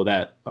times, so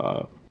that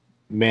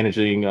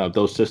managing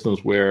those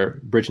systems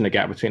where bridging the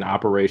gap between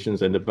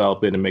operations and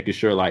development and making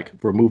sure like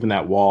removing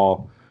that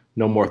wall,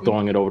 no more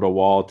throwing it over the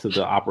wall to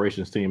the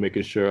operations team,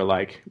 making sure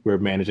like we're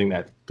managing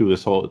that through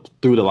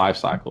the life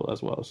cycle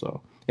as well. So,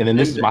 and then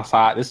this is my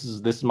side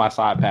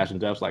passion.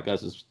 Devs Like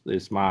Us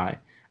is my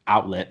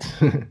outlet.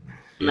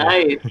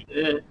 Nice.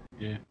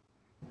 Yeah.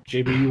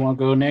 JB, you want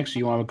to go next or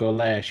you want to go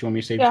last? You want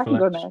me to save it for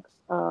last? I can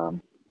go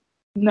next.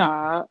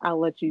 No, I'll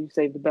let you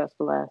save the best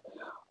for last.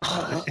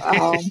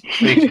 So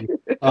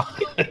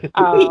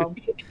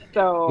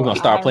we're gonna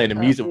start playing the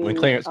music when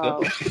Clarence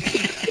goes.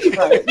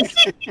 Right.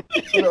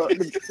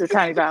 the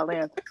tiny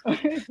violin.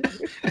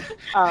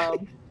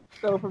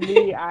 So for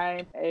me,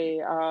 I'm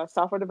a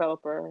software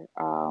developer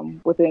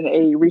within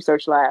a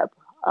research lab.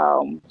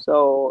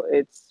 So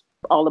it's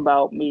all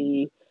about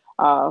me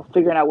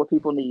figuring out what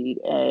people need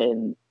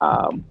and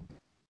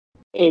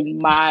in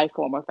my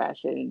form or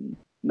fashion,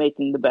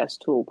 making the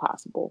best tool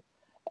possible.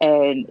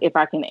 And if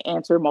I can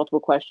answer multiple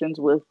questions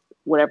with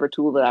whatever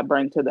tool that I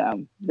bring to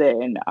them,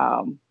 then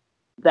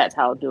that's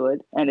how I'll do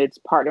it. And it's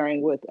partnering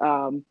with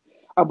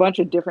a bunch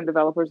of different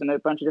developers in a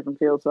bunch of different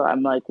fields. So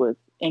I'm like with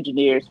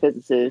engineers,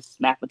 physicists,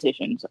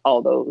 mathematicians,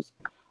 all those.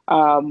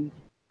 And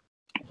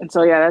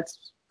so, yeah,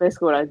 that's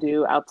basically what I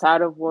do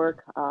outside of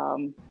work,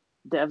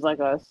 Devs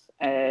Like Us.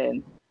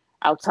 And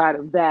outside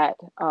of that,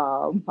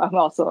 I'm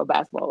also a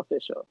basketball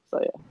official. So,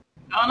 yeah.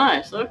 Oh,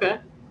 nice. Okay.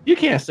 You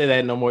can't say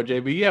that no more,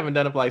 JB. You haven't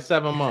done it for like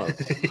 7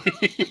 months.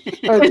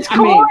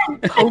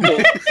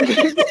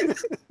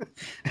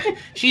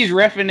 She's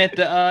reffing at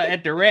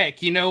the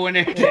rec, when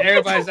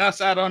everybody's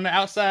outside on the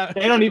outside.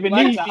 They don't even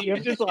need me.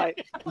 I'm just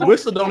like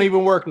whistle don't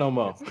even work no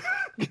more.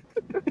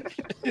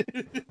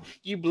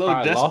 You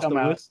blow dust come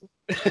out.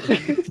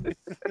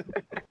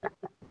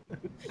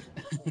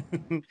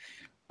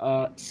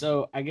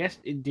 So I guess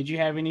did you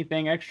have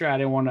anything extra? I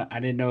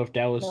didn't know if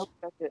that was. Nope,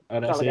 that's it. Oh,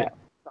 that's it.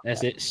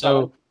 That's it.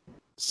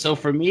 So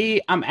for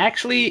me, I'm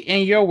actually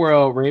in your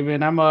world,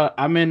 Raven. I'm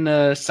in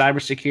the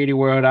cybersecurity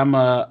world. I'm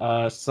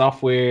a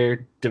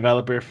software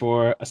developer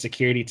for a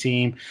security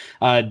team,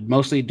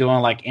 mostly doing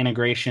like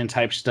integration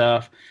type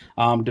stuff,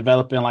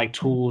 developing like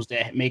tools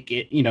that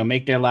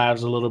make their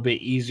lives a little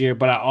bit easier.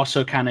 But I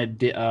also kind of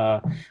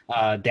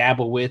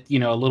dabble with,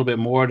 a little bit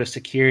more of the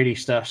security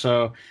stuff.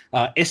 So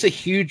it's a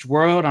huge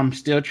world. I'm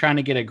still trying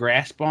to get a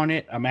grasp on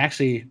it. I'm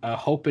actually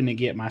hoping to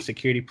get my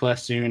Security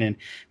Plus soon, and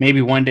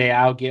maybe one day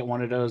I'll get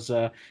one of those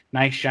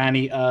nice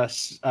shiny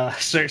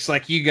certs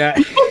like you got.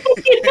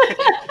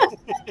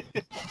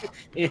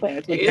 It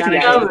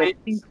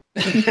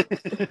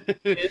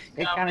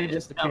kind of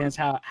just depends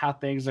how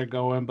things are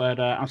going, but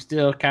I'm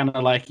still kind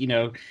of like,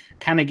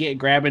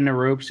 grabbing the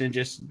ropes and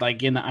just like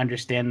getting the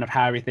understanding of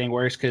how everything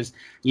works. Because,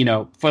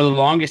 for the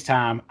longest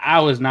time, I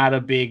was not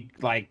a big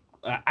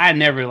I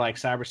never liked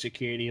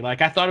cybersecurity.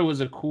 Like, I thought it was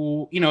a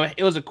cool,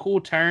 it was a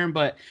cool term,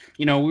 but,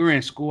 we were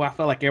in school. I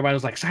felt like everybody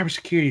was like,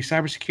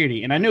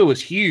 cybersecurity. And I knew it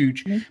was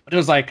huge, but it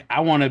was like, I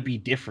want to be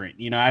different.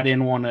 I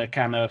didn't want to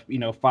kind of,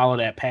 follow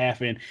that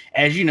path. And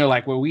as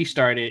like where we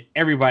started,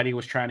 everybody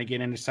was trying to get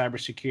into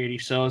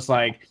cybersecurity. So it's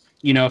like,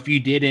 if you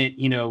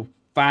didn't,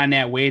 find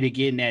that way to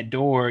get in that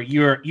door,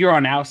 you're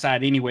on the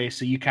outside anyway.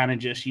 So you kind of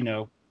just,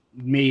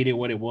 made it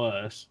what it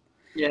was.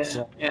 Yeah.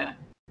 So, yeah.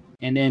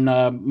 And then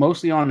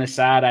mostly on the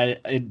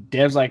side,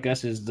 devs like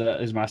us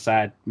is my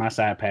side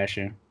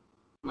passion.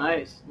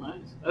 Nice.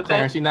 Okay.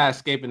 Clarence, you're not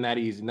escaping that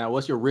easy. Now,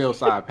 what's your real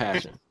side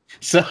passion?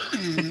 So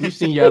you've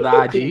seen your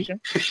other IG.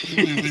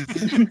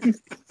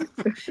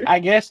 I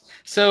guess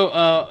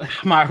so.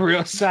 My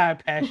real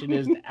side passion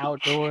is the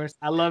outdoors.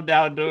 I love the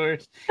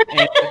outdoors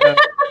and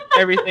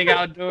everything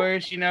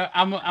outdoors.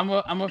 I'm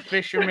a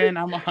fisherman.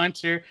 I'm a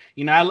hunter.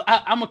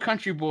 I'm a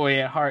country boy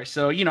at heart.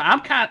 So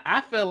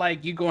I feel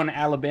like you going to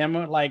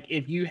Alabama. Like,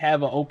 if you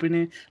have an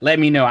opening, let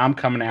me know. I'm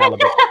coming to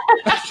Alabama.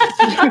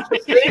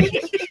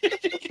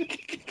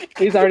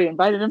 He's already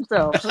invited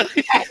himself.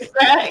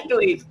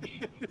 Exactly.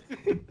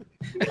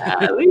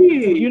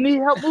 You need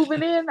help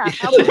moving in? Yeah,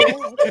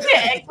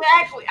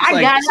 exactly.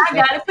 I got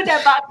it. Put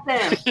that box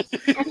down.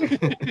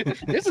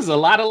 This is a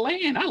lot of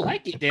land. I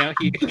like it down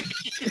here.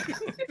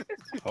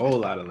 A whole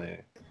lot of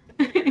land.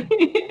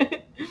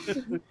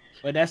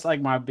 But that's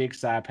like my big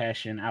side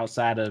passion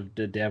outside of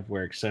the dev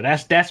work. So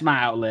that's my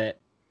outlet.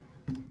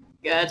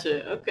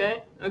 Gotcha.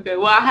 Okay.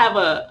 Well, I have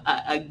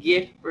a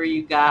gift for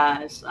you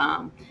guys.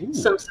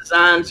 Some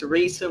Designs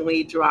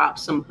recently dropped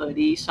some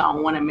hoodies, so I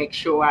want to make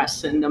sure I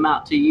send them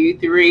out to you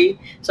three.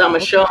 So I'm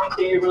gonna show them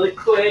to you really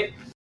quick.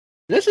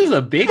 This is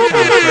a big time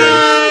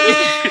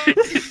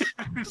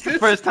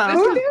first time.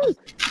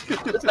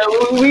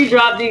 So we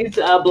dropped these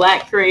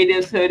Black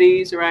Creatives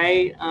hoodies,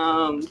 right?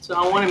 So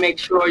I want to make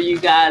sure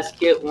you guys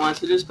get one.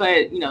 So just go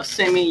ahead,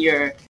 send me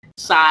your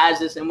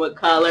sizes and what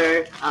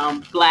color.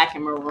 Black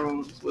and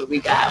maroon is what we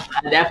got.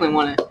 I definitely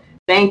want to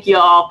thank you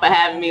all for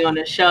having me on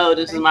the show.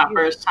 This is my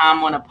first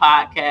time on a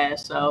podcast,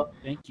 so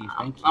thank you.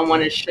 I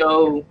want to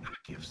show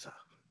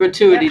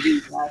gratuity to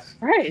you guys.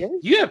 Right.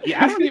 Yeah,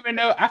 I don't even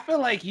know. I feel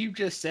like you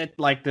just set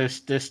like the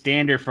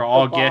standard for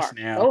all guests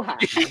now. So high.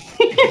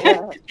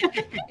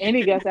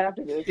 Any guest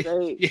after this,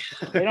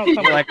 they don't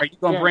come like, are you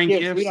gonna bring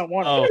gifts? We don't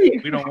want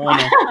them. We don't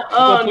want them.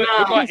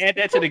 We're gonna add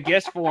that to the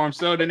guest form.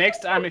 So the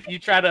next time, if you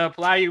try to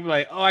apply, you'll be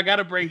like, oh, I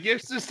gotta bring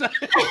gifts to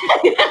something.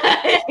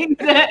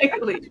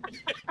 Exactly.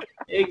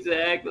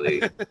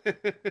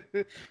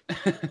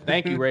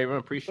 Thank you, Raven.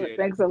 Appreciate it.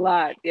 Thanks a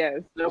lot.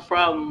 Yes. No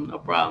problem.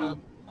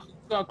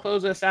 Gonna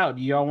close us out.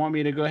 Do y'all want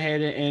me to go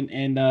ahead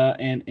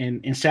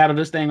and saddle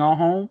this thing on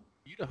home?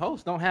 You the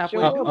host, don't have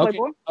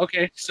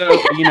okay. So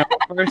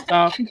first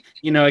off,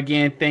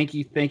 again, thank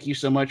you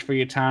so much for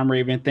your time,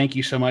 Raven. Thank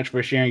you so much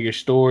for sharing your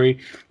story.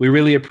 We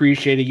really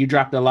appreciate it. You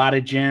dropped a lot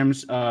of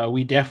gems.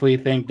 We definitely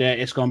think that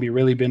it's going to be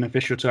really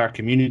beneficial to our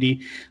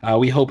community.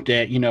 We hope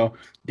that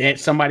that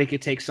somebody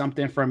could take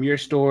something from your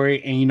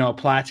story and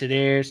apply to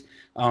theirs.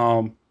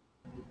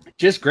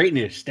 Just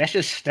greatness.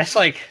 That's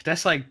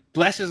like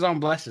blessings on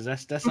blessings.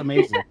 That's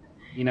amazing.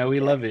 We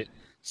love it.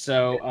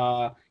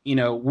 So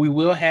we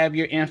will have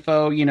your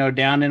info,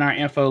 down in our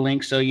info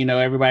link. So,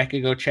 everybody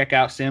could go check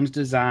out Sims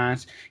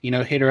Designs,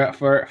 hit her up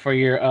for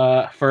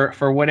your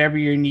for whatever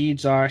your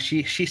needs are.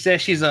 She says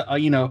she's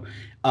from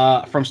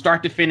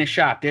start to finish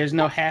shop. There's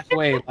no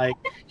halfway. Like,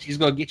 she's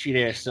gonna get you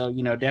there. So,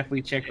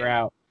 definitely check her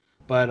out.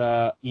 But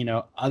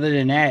other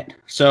than that,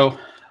 so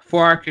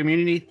for our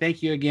community,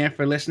 thank you again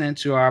for listening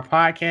to our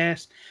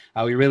podcast.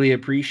 We really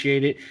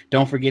appreciate it.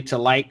 Don't forget to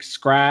like,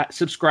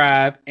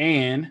 subscribe,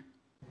 and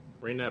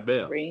ring that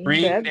bell.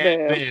 Ring that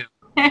bell.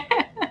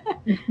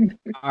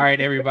 All right,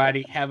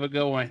 everybody. Have a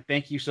good one.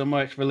 Thank you so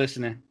much for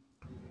listening.